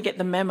didn't really get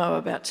the memo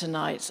about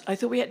tonight. I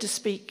thought we had to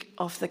speak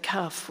off the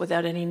cuff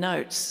without any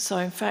notes, so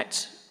I in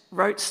fact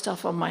wrote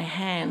stuff on my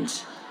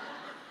hand.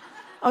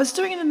 I was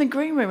doing it in the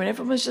green room and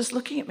everyone was just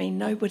looking at me.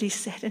 Nobody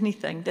said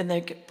anything. Then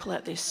they'd pull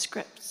out their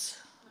scripts.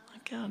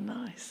 Like, oh,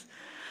 nice.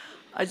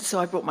 So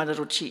I brought my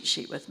little cheat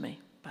sheet with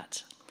me,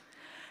 but...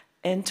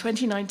 In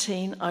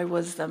 2019, I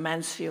was the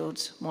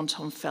Mansfield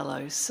Monton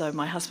Fellow, so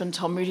my husband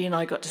Tom Moody and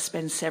I got to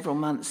spend several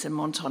months in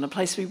Monton, a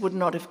place we would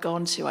not have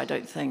gone to, I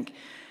don't think,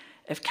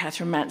 if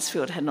Katherine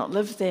Mansfield had not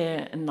lived there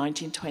in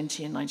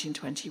 1920 and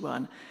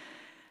 1921.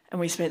 And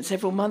we spent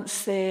several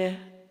months there.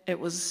 It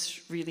was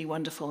really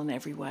wonderful in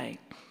every way.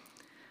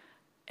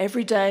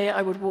 Every day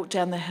I would walk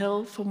down the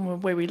hill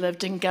from where we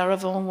lived in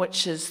Garavon,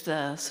 which is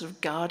the sort of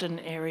garden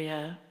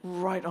area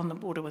right on the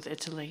border with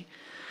Italy.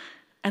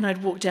 And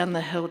I'd walk down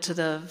the hill to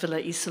the Villa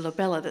Isola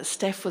Bella that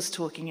Steph was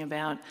talking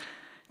about.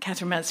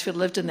 Katherine Mansfield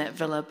lived in that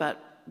villa,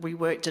 but we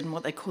worked in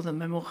what they call the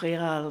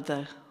Memorial.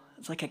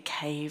 It's like a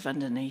cave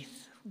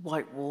underneath,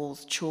 white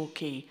walls,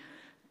 chalky,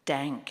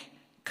 dank,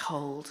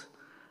 cold.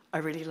 I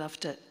really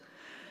loved it.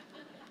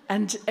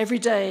 And every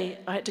day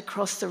I had to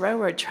cross the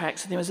railroad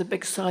tracks, and there was a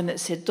big sign that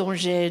said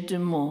 "Danger de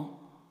mort,"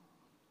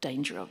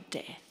 danger of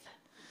death.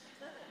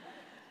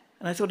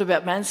 And I thought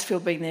about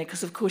Mansfield being there,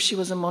 because of course she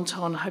was in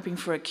Monton hoping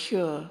for a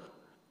cure.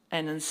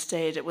 And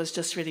instead, it was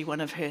just really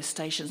one of her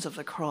stations of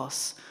the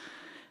cross.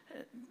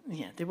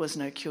 There was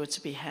no cure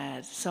to be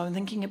had. So I'm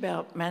thinking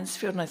about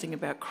Mansfield, and I think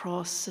about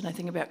cross, and I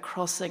think about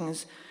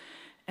crossings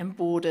and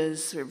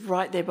borders. We're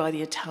right there by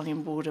the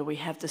Italian border. We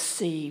have the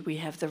sea, we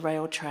have the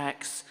rail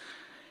tracks.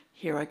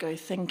 Here I go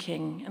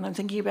thinking, and I'm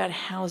thinking about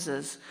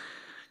houses.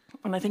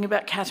 When I think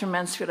about Katherine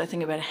Mansfield, I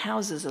think about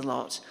houses a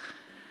lot.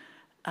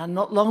 And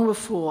not long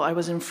before I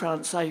was in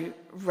France, I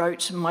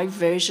wrote my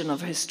version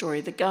of her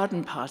story, The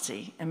Garden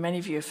Party, and many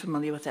of you are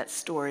familiar with that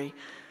story.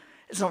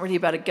 It's not really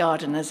about a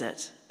garden, is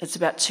it? It's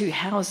about 2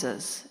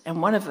 houses,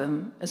 and one of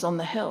them is on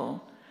the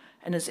hill,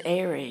 and is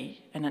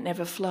airy, and it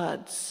never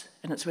floods,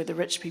 and it's where the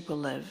rich people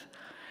live.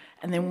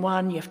 And then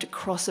one, you have to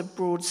cross a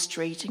broad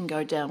street and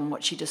go down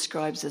what she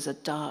describes as a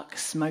dark,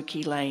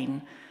 smoky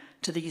lane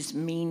to these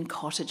mean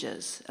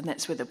cottages, and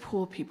that's where the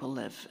poor people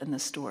live in the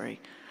story.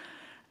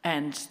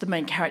 And the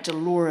main character,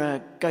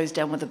 Laura, goes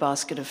down with a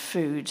basket of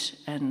food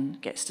and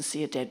gets to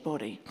see a dead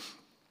body.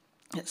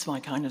 It's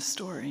my kind of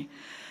story.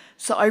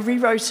 So I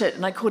rewrote it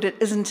and I called it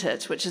Isn't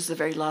It, which is the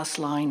very last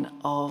line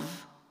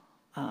of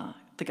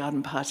The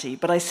Garden Party.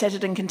 But I set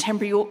it in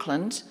contemporary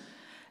Auckland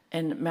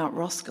in Mount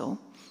Roskill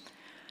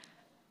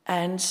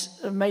and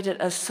made it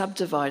a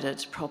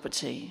subdivided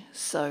property.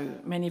 So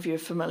many of you are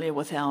familiar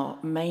with our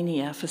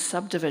mania for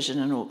subdivision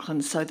in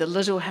Auckland. So the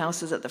little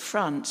house is at the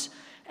front,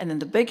 and then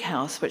the big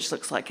house, which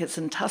looks like it's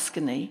in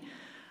Tuscany,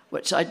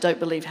 which I don't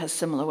believe has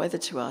similar weather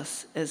to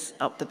us, is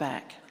up the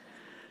back.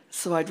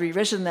 So I'd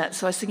rewritten that.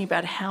 So I was thinking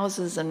about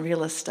houses and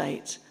real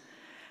estate.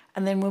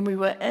 And then when we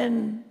were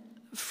in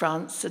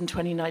France in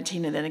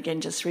 2019, and then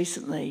again just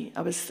recently,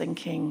 I was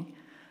thinking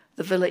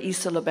the Villa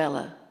Isola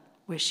Bella,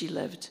 where she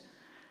lived,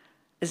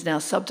 is now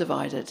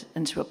subdivided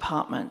into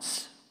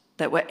apartments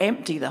that were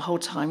empty the whole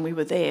time we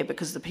were there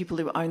because the people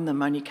who own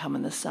them only come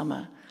in the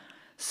summer.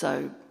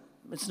 So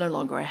it's no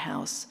longer a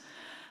house.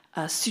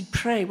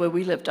 Sud-Pré, where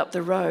we lived up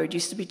the road,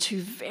 used to be 2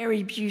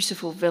 very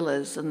beautiful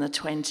villas in the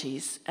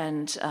 20s,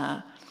 and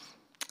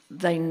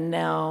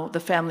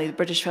the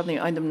British family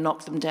who owned them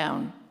knocked them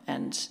down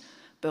and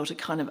built a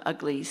kind of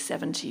ugly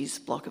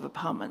 70s block of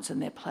apartments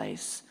in their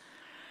place.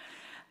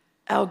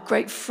 Our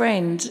great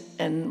friend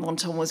in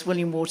Monton was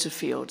William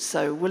Waterfield.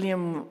 So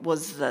William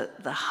was the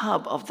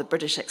hub of the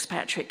British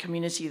expatriate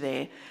community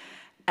there,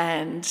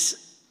 and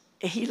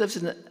he lived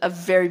in a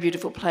very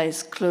beautiful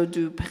place, Clos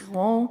du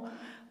Perron,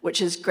 which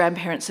his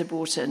grandparents had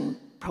bought in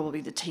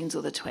probably the teens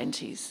or the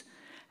 20s,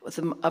 with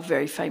a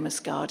very famous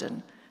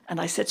garden. And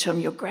I said to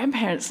him, your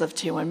grandparents lived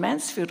here when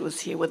Mansfield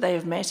was here. Would they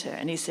have met her?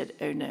 And he said,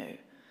 oh no,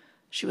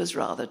 she was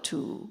rather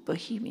too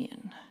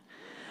bohemian.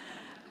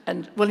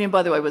 And William,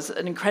 by the way, was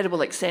an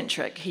incredible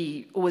eccentric.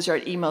 He always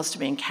wrote emails to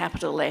me in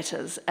capital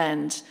letters.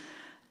 And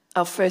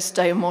our first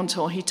day in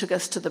Monton, he took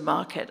us to the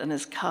market in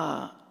his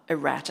car,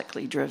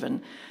 erratically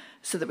driven,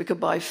 so that we could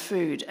buy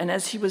food. And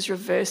as he was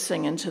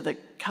reversing into the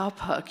car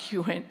park, he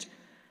went,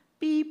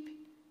 beep,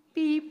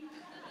 beep,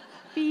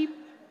 beep,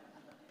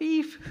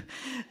 beep.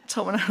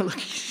 Tom and I were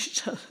looking at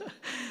each other.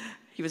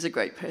 He was a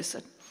great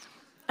person.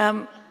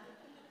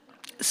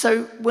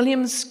 So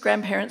William's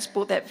grandparents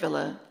bought that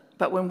villa,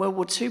 but when World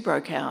War II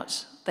broke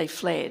out, they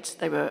fled.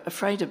 They were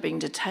afraid of being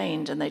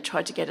detained, and they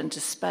tried to get into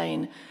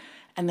Spain,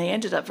 and they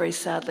ended up very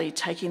sadly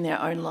taking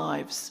their own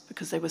lives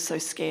because they were so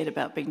scared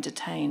about being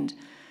detained.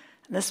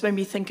 And this made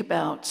me think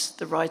about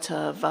the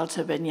writer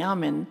Walter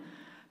Benjamin,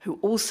 who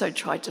also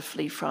tried to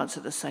flee France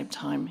at the same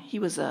time. He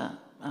was a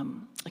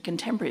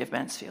contemporary of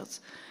Mansfield's.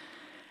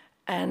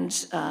 And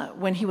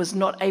when he was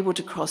not able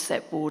to cross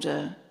that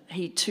border,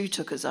 he too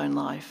took his own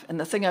life. And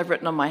the thing I've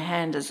written on my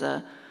hand is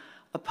a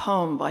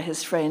poem by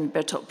his friend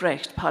Bertolt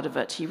Brecht. Part of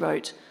it, he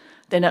wrote,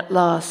 "Then at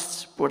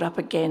last, brought up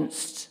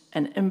against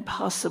an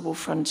impassable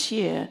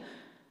frontier,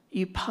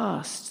 you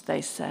passed,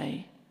 they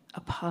say,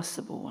 a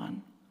passable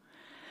one."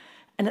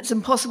 And it's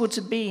impossible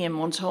to be in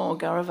Monton or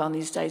Garavan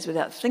these days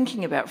without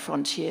thinking about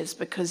frontiers,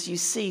 because you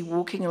see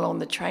walking along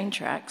the train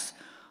tracks,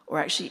 or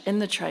actually in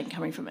the train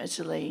coming from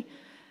Italy,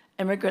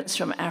 immigrants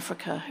from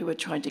Africa who are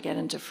trying to get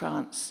into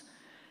France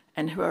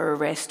and who are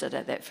arrested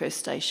at that first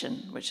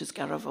station, which is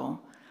Garavan,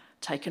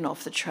 taken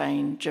off the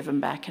train,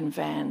 driven back in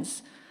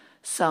vans.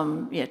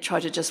 Some try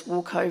to just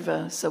walk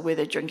over, so where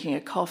they're drinking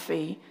a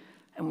coffee,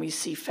 and we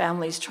see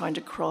families trying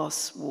to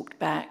cross, walked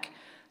back.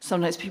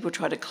 Sometimes people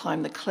try to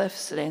climb the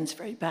cliffs. It ends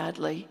very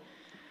badly.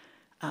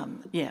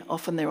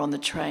 Often they're on the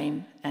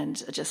train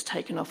and are just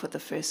taken off at the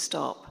first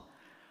stop.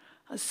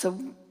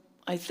 So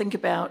I think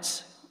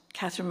about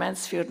Katherine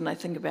Mansfield, and I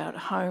think about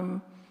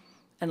home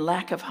and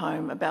lack of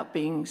home, about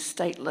being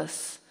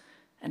stateless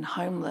and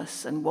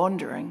homeless and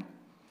wandering.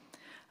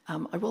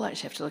 I will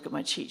actually have to look at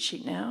my cheat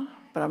sheet now,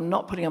 but I'm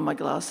not putting on my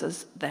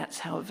glasses. That's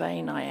how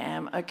vain I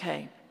am.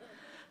 Okay,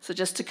 so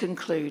just to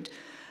conclude,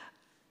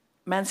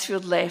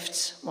 Mansfield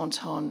left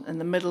Monton in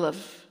the middle of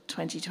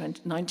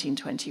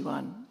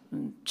 1921,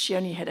 and she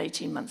only had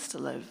 18 months to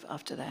live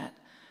after that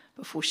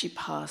before she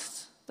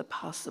passed the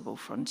passable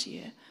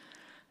frontier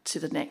to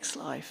the next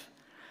life.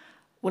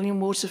 William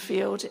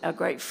Waterfield, our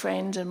great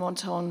friend in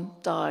Monton,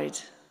 died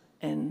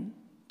in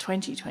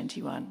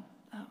 2021,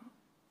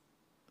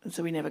 and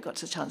so we never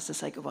got a chance to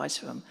say goodbye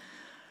to him.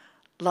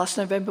 Last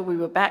November we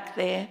were back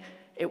there.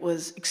 It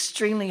was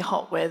extremely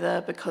hot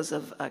weather because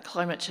of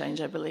climate change,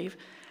 I believe.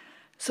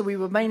 So we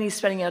were mainly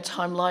spending our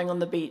time lying on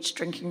the beach,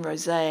 drinking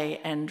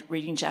rosé and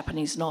reading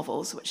Japanese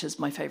novels, which is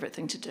my favourite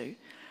thing to do.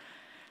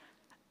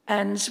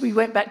 And we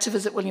went back to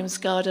visit William's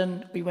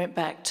garden. We went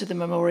back to the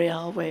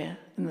memorial where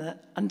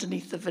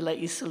underneath the Villa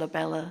Isola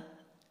Bella.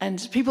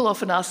 And people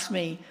often ask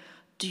me,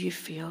 do you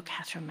feel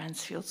Katherine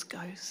Mansfield's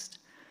ghost?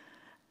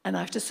 And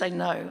I have to say,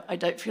 no, I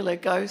don't feel her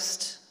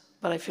ghost,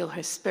 but I feel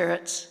her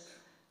spirit,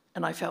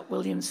 and I felt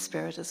William's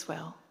spirit as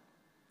well.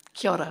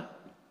 Kia ora.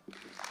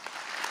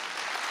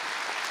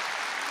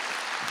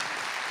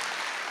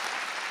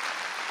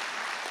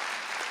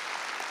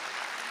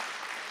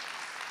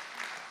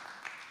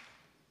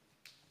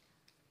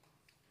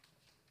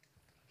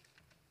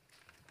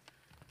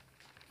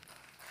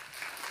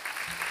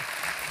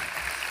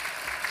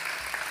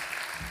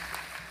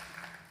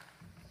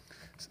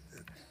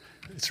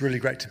 It's really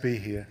great to be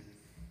here.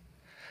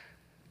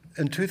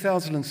 In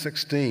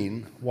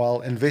 2016,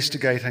 while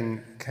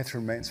investigating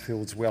Katherine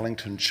Mansfield's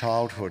Wellington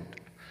childhood,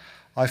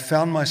 I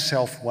found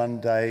myself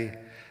one day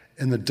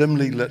in the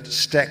dimly lit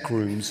stack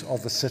rooms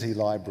of the City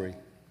Library.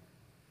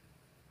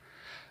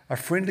 A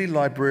friendly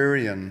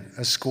librarian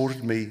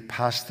escorted me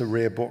past the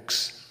rare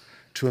books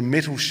to a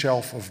metal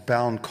shelf of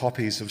bound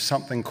copies of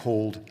something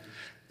called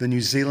the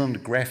New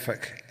Zealand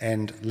Graphic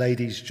and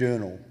Ladies'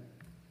 Journal.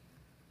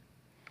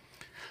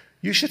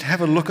 "You should have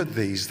a look at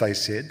these," they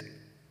said.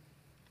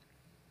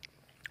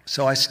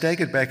 So I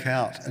staggered back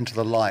out into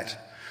the light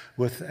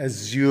with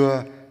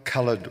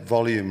azure-coloured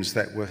volumes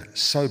that were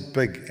so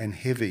big and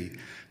heavy,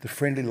 the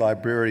friendly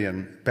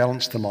librarian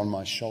balanced them on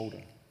my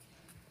shoulder.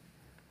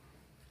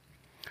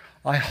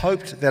 I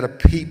hoped that a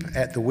peep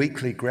at the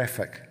weekly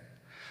graphic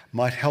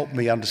might help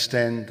me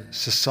understand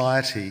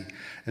society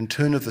in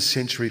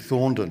turn-of-the-century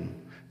Thorndon,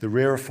 the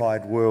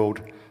rarefied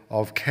world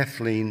of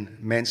Katherine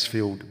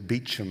Mansfield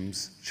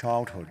Beecham's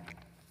childhood.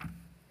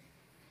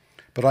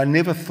 But I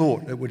never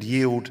thought it would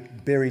yield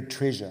buried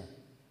treasure,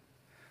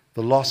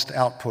 the lost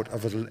output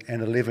of an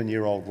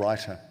 11-year-old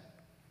writer.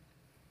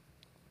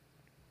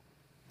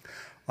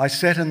 I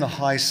sat in the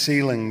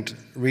high-ceilinged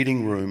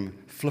reading room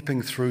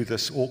flipping through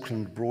this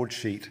Auckland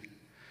broadsheet,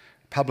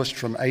 published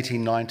from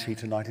 1890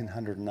 to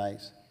 1908,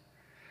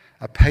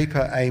 a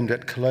paper aimed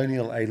at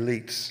colonial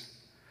elites,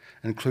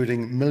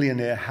 including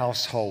millionaire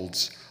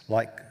households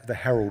like the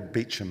Harold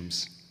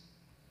Beechams.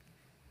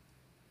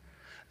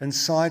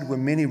 Inside were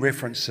many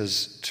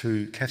references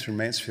to Katherine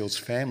Mansfield's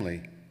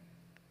family.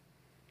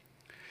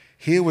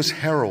 Here was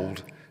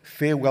Harold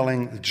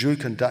farewelling the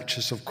Duke and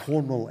Duchess of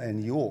Cornwall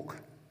and York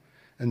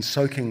in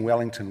soaking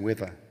Wellington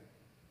weather.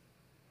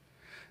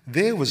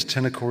 There was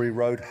Tinnakorry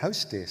Road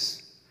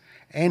hostess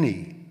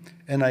Annie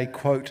in a,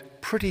 quote,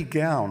 pretty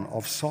gown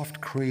of soft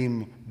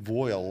cream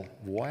voile,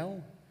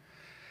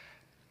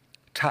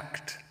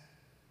 tucked,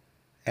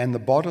 and the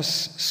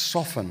bodice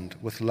softened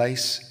with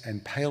lace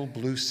and pale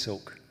blue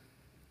silk.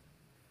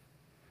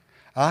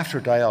 After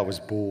a day I was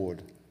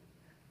bored,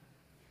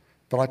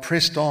 but I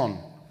pressed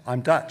on. I'm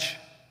Dutch.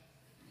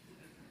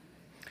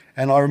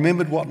 And I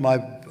remembered what my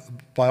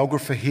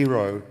biographer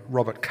hero,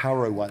 Robert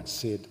Caro, once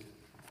said.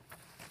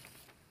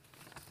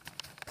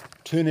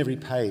 Turn every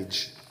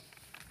page.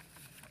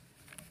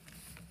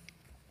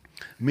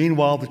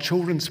 Meanwhile, the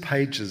children's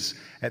pages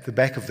at the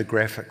back of the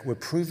graphic were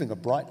proving a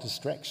bright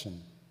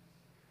distraction.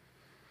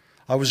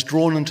 I was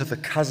drawn into the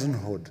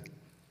cousinhood,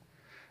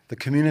 the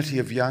community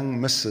of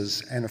young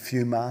misses and a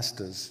few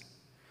masters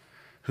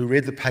who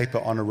read the paper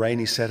on a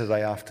rainy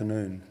Saturday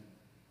afternoon.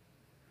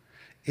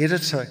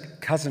 Editor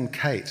Cousin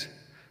Kate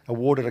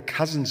awarded a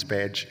cousin's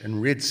badge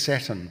in red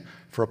satin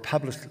for a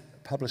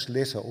published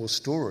letter or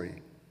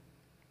story.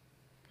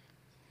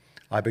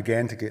 I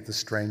began to get the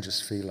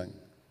strangest feeling.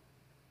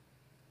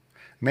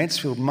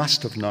 Mansfield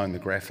must have known the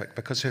graphic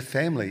because her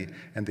family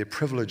and their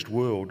privileged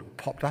world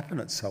popped up in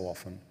it so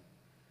often.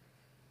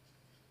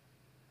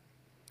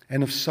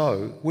 And if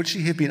so, would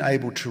she have been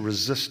able to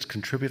resist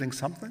contributing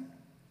something?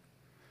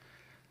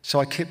 So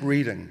I kept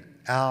reading,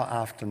 hour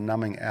after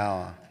numbing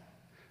hour,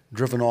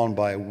 driven on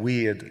by a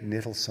weird,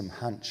 nettlesome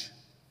hunch.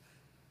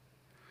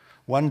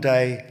 One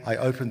day, I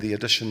opened the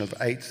edition of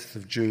 8th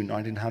of June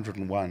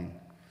 1901,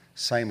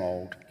 same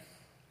old.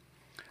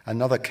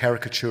 Another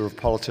caricature of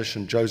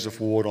politician Joseph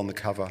Ward on the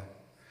cover.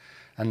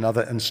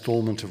 Another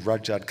instalment of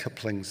Rudyard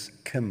Kipling's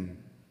Kim.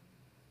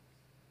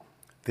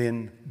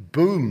 Then,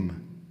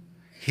 boom!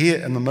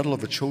 Here in the middle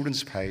of the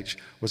children's page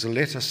was a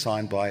letter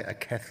signed by a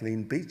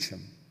Kathleen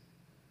Beecham.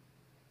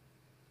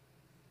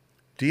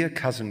 Dear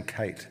Cousin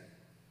Kate,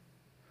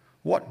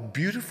 what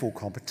beautiful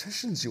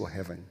competitions you're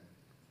having.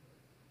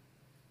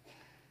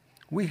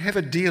 We have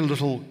a dear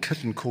little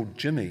kitten called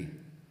Jimmy,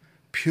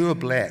 pure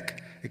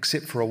black,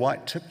 except for a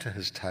white tip to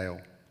his tail.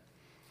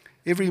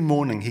 Every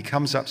morning he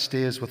comes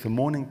upstairs with the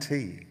morning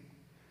tea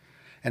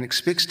and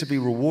expects to be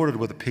rewarded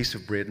with a piece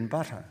of bread and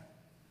butter.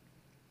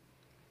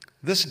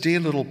 This dear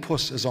little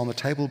puss is on the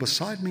table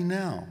beside me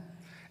now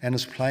and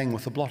is playing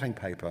with the blotting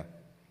paper.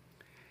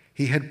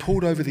 He had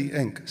pulled over the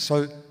ink,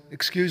 so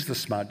excuse the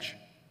smudge.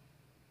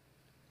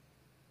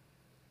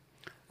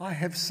 I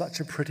have such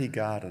a pretty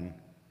garden.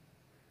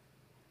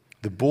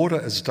 The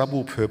border is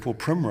double purple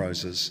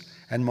primroses,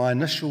 and my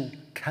initial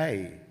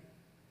K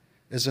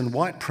is in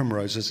white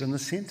primroses in the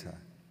centre.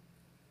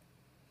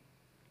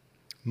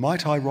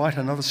 Might I write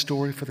another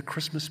story for the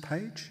Christmas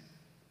page?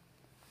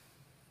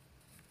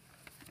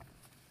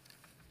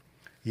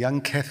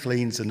 Young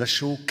Kathleen's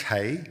initial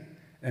K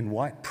in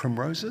white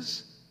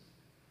primroses?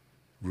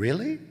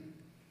 Really?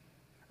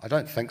 I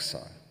don't think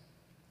so.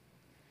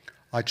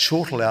 I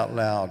chortle out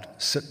loud,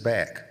 sit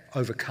back,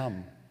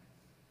 overcome.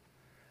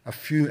 A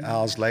few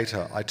hours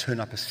later, I turn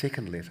up a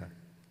second letter.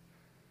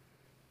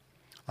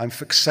 I'm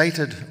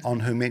fixated on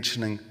her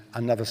mentioning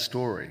another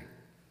story.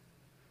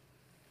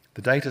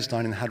 The date is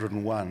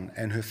 1901,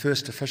 and her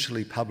first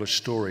officially published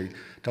story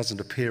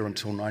doesn't appear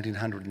until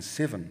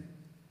 1907.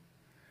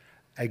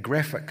 A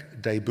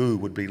graphic debut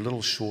would be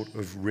little short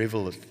of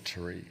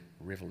revelatory.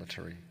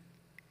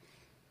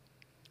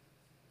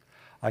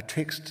 I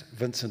text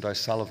Vincent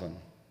O'Sullivan.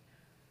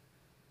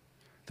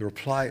 The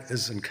reply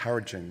is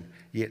encouraging,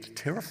 yet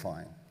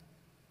terrifying.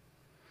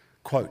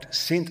 Quote,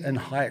 sent in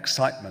high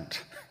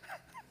excitement.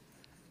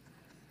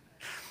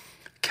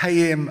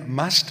 KM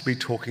must be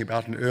talking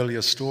about an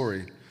earlier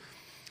story.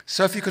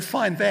 So if you could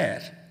find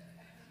that.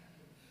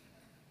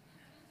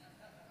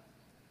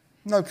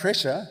 No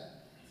pressure.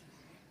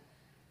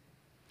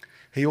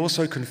 He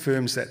also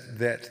confirms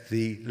that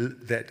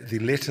the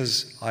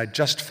letters I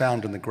just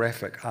found in the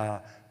graphic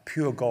are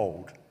pure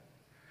gold,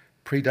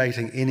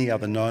 predating any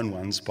other known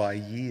ones by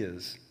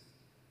years.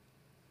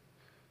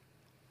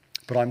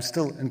 But I'm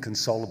still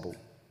inconsolable.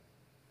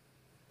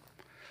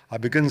 I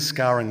begin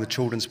scouring the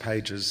children's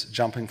pages,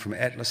 jumping from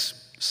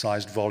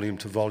atlas-sized volume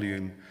to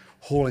volume,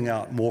 hauling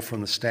out more from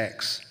the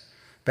stacks,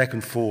 back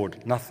and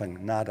forward,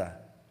 nothing, nada.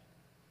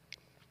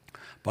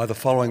 By the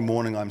following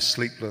morning, I'm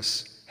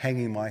sleepless,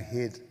 hanging my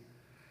head,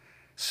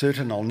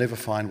 certain I'll never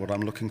find what I'm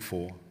looking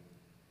for.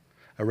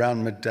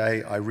 Around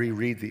midday, I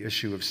reread the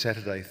issue of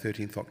Saturday,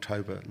 13th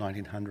October,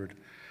 1900.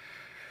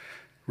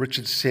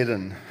 Richard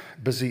Seddon,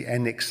 busy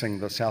annexing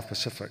the South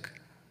Pacific,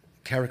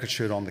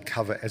 caricatured on the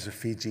cover as a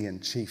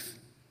Fijian chief.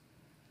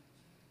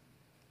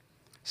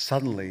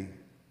 Suddenly,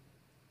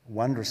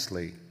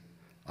 wondrously,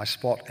 I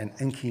spot an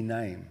inky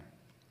name,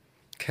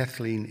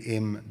 Kathleen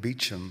M.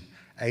 Beecham,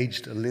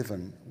 aged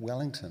 11,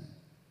 Wellington.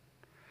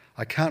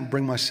 I can't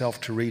bring myself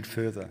to read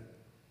further.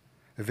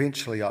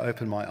 Eventually, I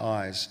open my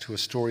eyes to a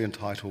story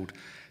entitled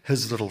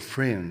His Little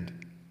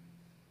Friend.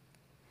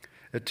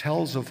 It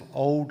tells of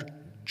old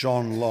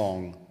John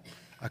Long,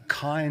 a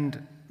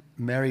kind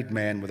married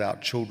man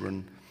without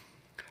children,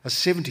 a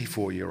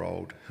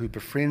 74-year-old who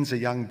befriends a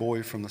young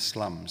boy from the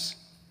slums,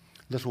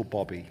 little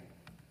Bobby.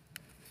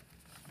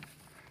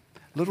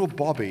 Little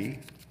Bobby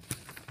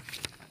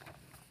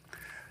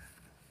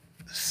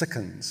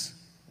sickens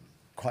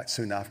quite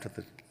soon after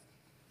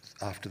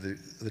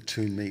the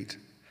two meet,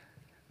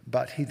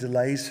 but he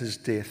delays his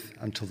death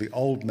until the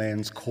old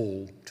man's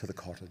call to the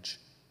cottage.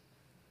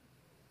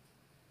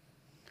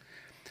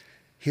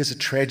 Here's a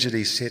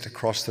tragedy set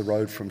across the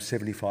road from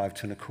 75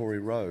 to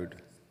Nakori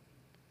Road.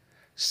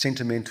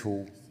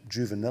 Sentimental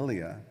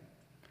juvenilia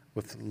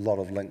with a lot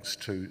of links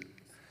to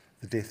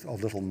the death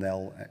of Little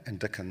Nell and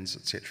Dickens,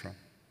 etc.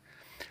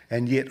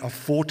 And yet a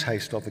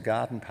foretaste of the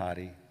garden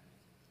party.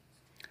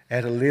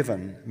 At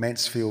 11,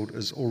 Mansfield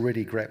is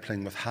already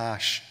grappling with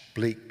harsh,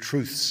 bleak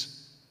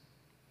truths.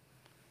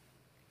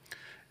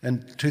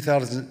 In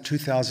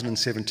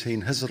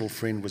 2017, His Little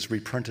Friend was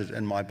reprinted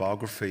in my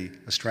biography,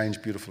 A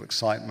Strange, Beautiful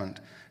Excitement,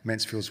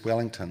 Mansfield's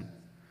Wellington.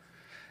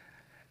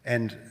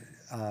 And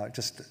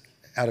just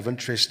out of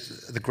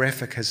interest, the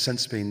graphic has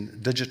since been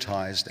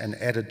digitised and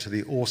added to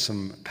the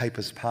awesome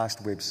Papers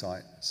Past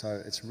website,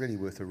 so it's really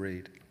worth a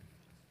read.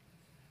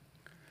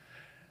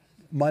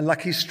 My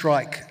lucky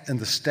strike in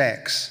the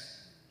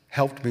stacks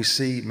helped me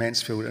see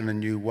Mansfield in a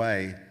new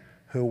way,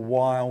 her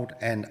wild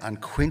and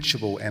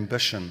unquenchable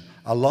ambition,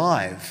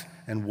 alive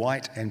in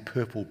white and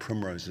purple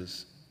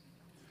primroses.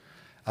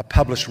 A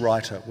published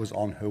writer was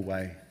on her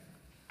way.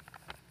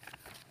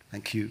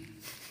 Thank you.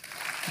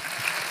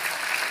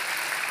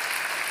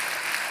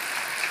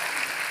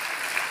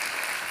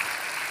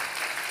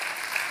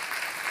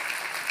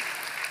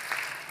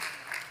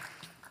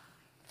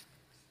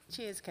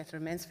 Cheers,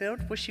 Katherine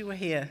Mansfield. Wish you were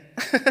here.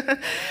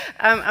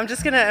 I'm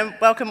just going to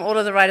welcome all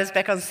of the writers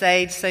back on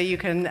stage so you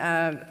can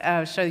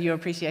show your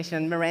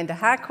appreciation. Miranda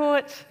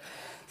Harcourt,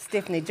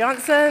 Stephanie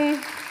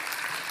Johnson,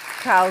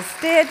 Carl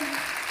Stead,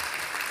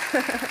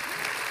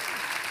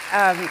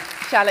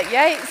 Charlotte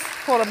Yates,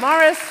 Paula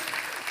Morris,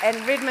 and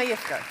Redma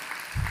Yifko.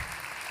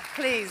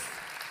 Please,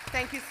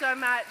 thank you so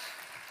much.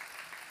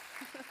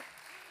 It's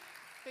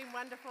been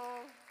wonderful.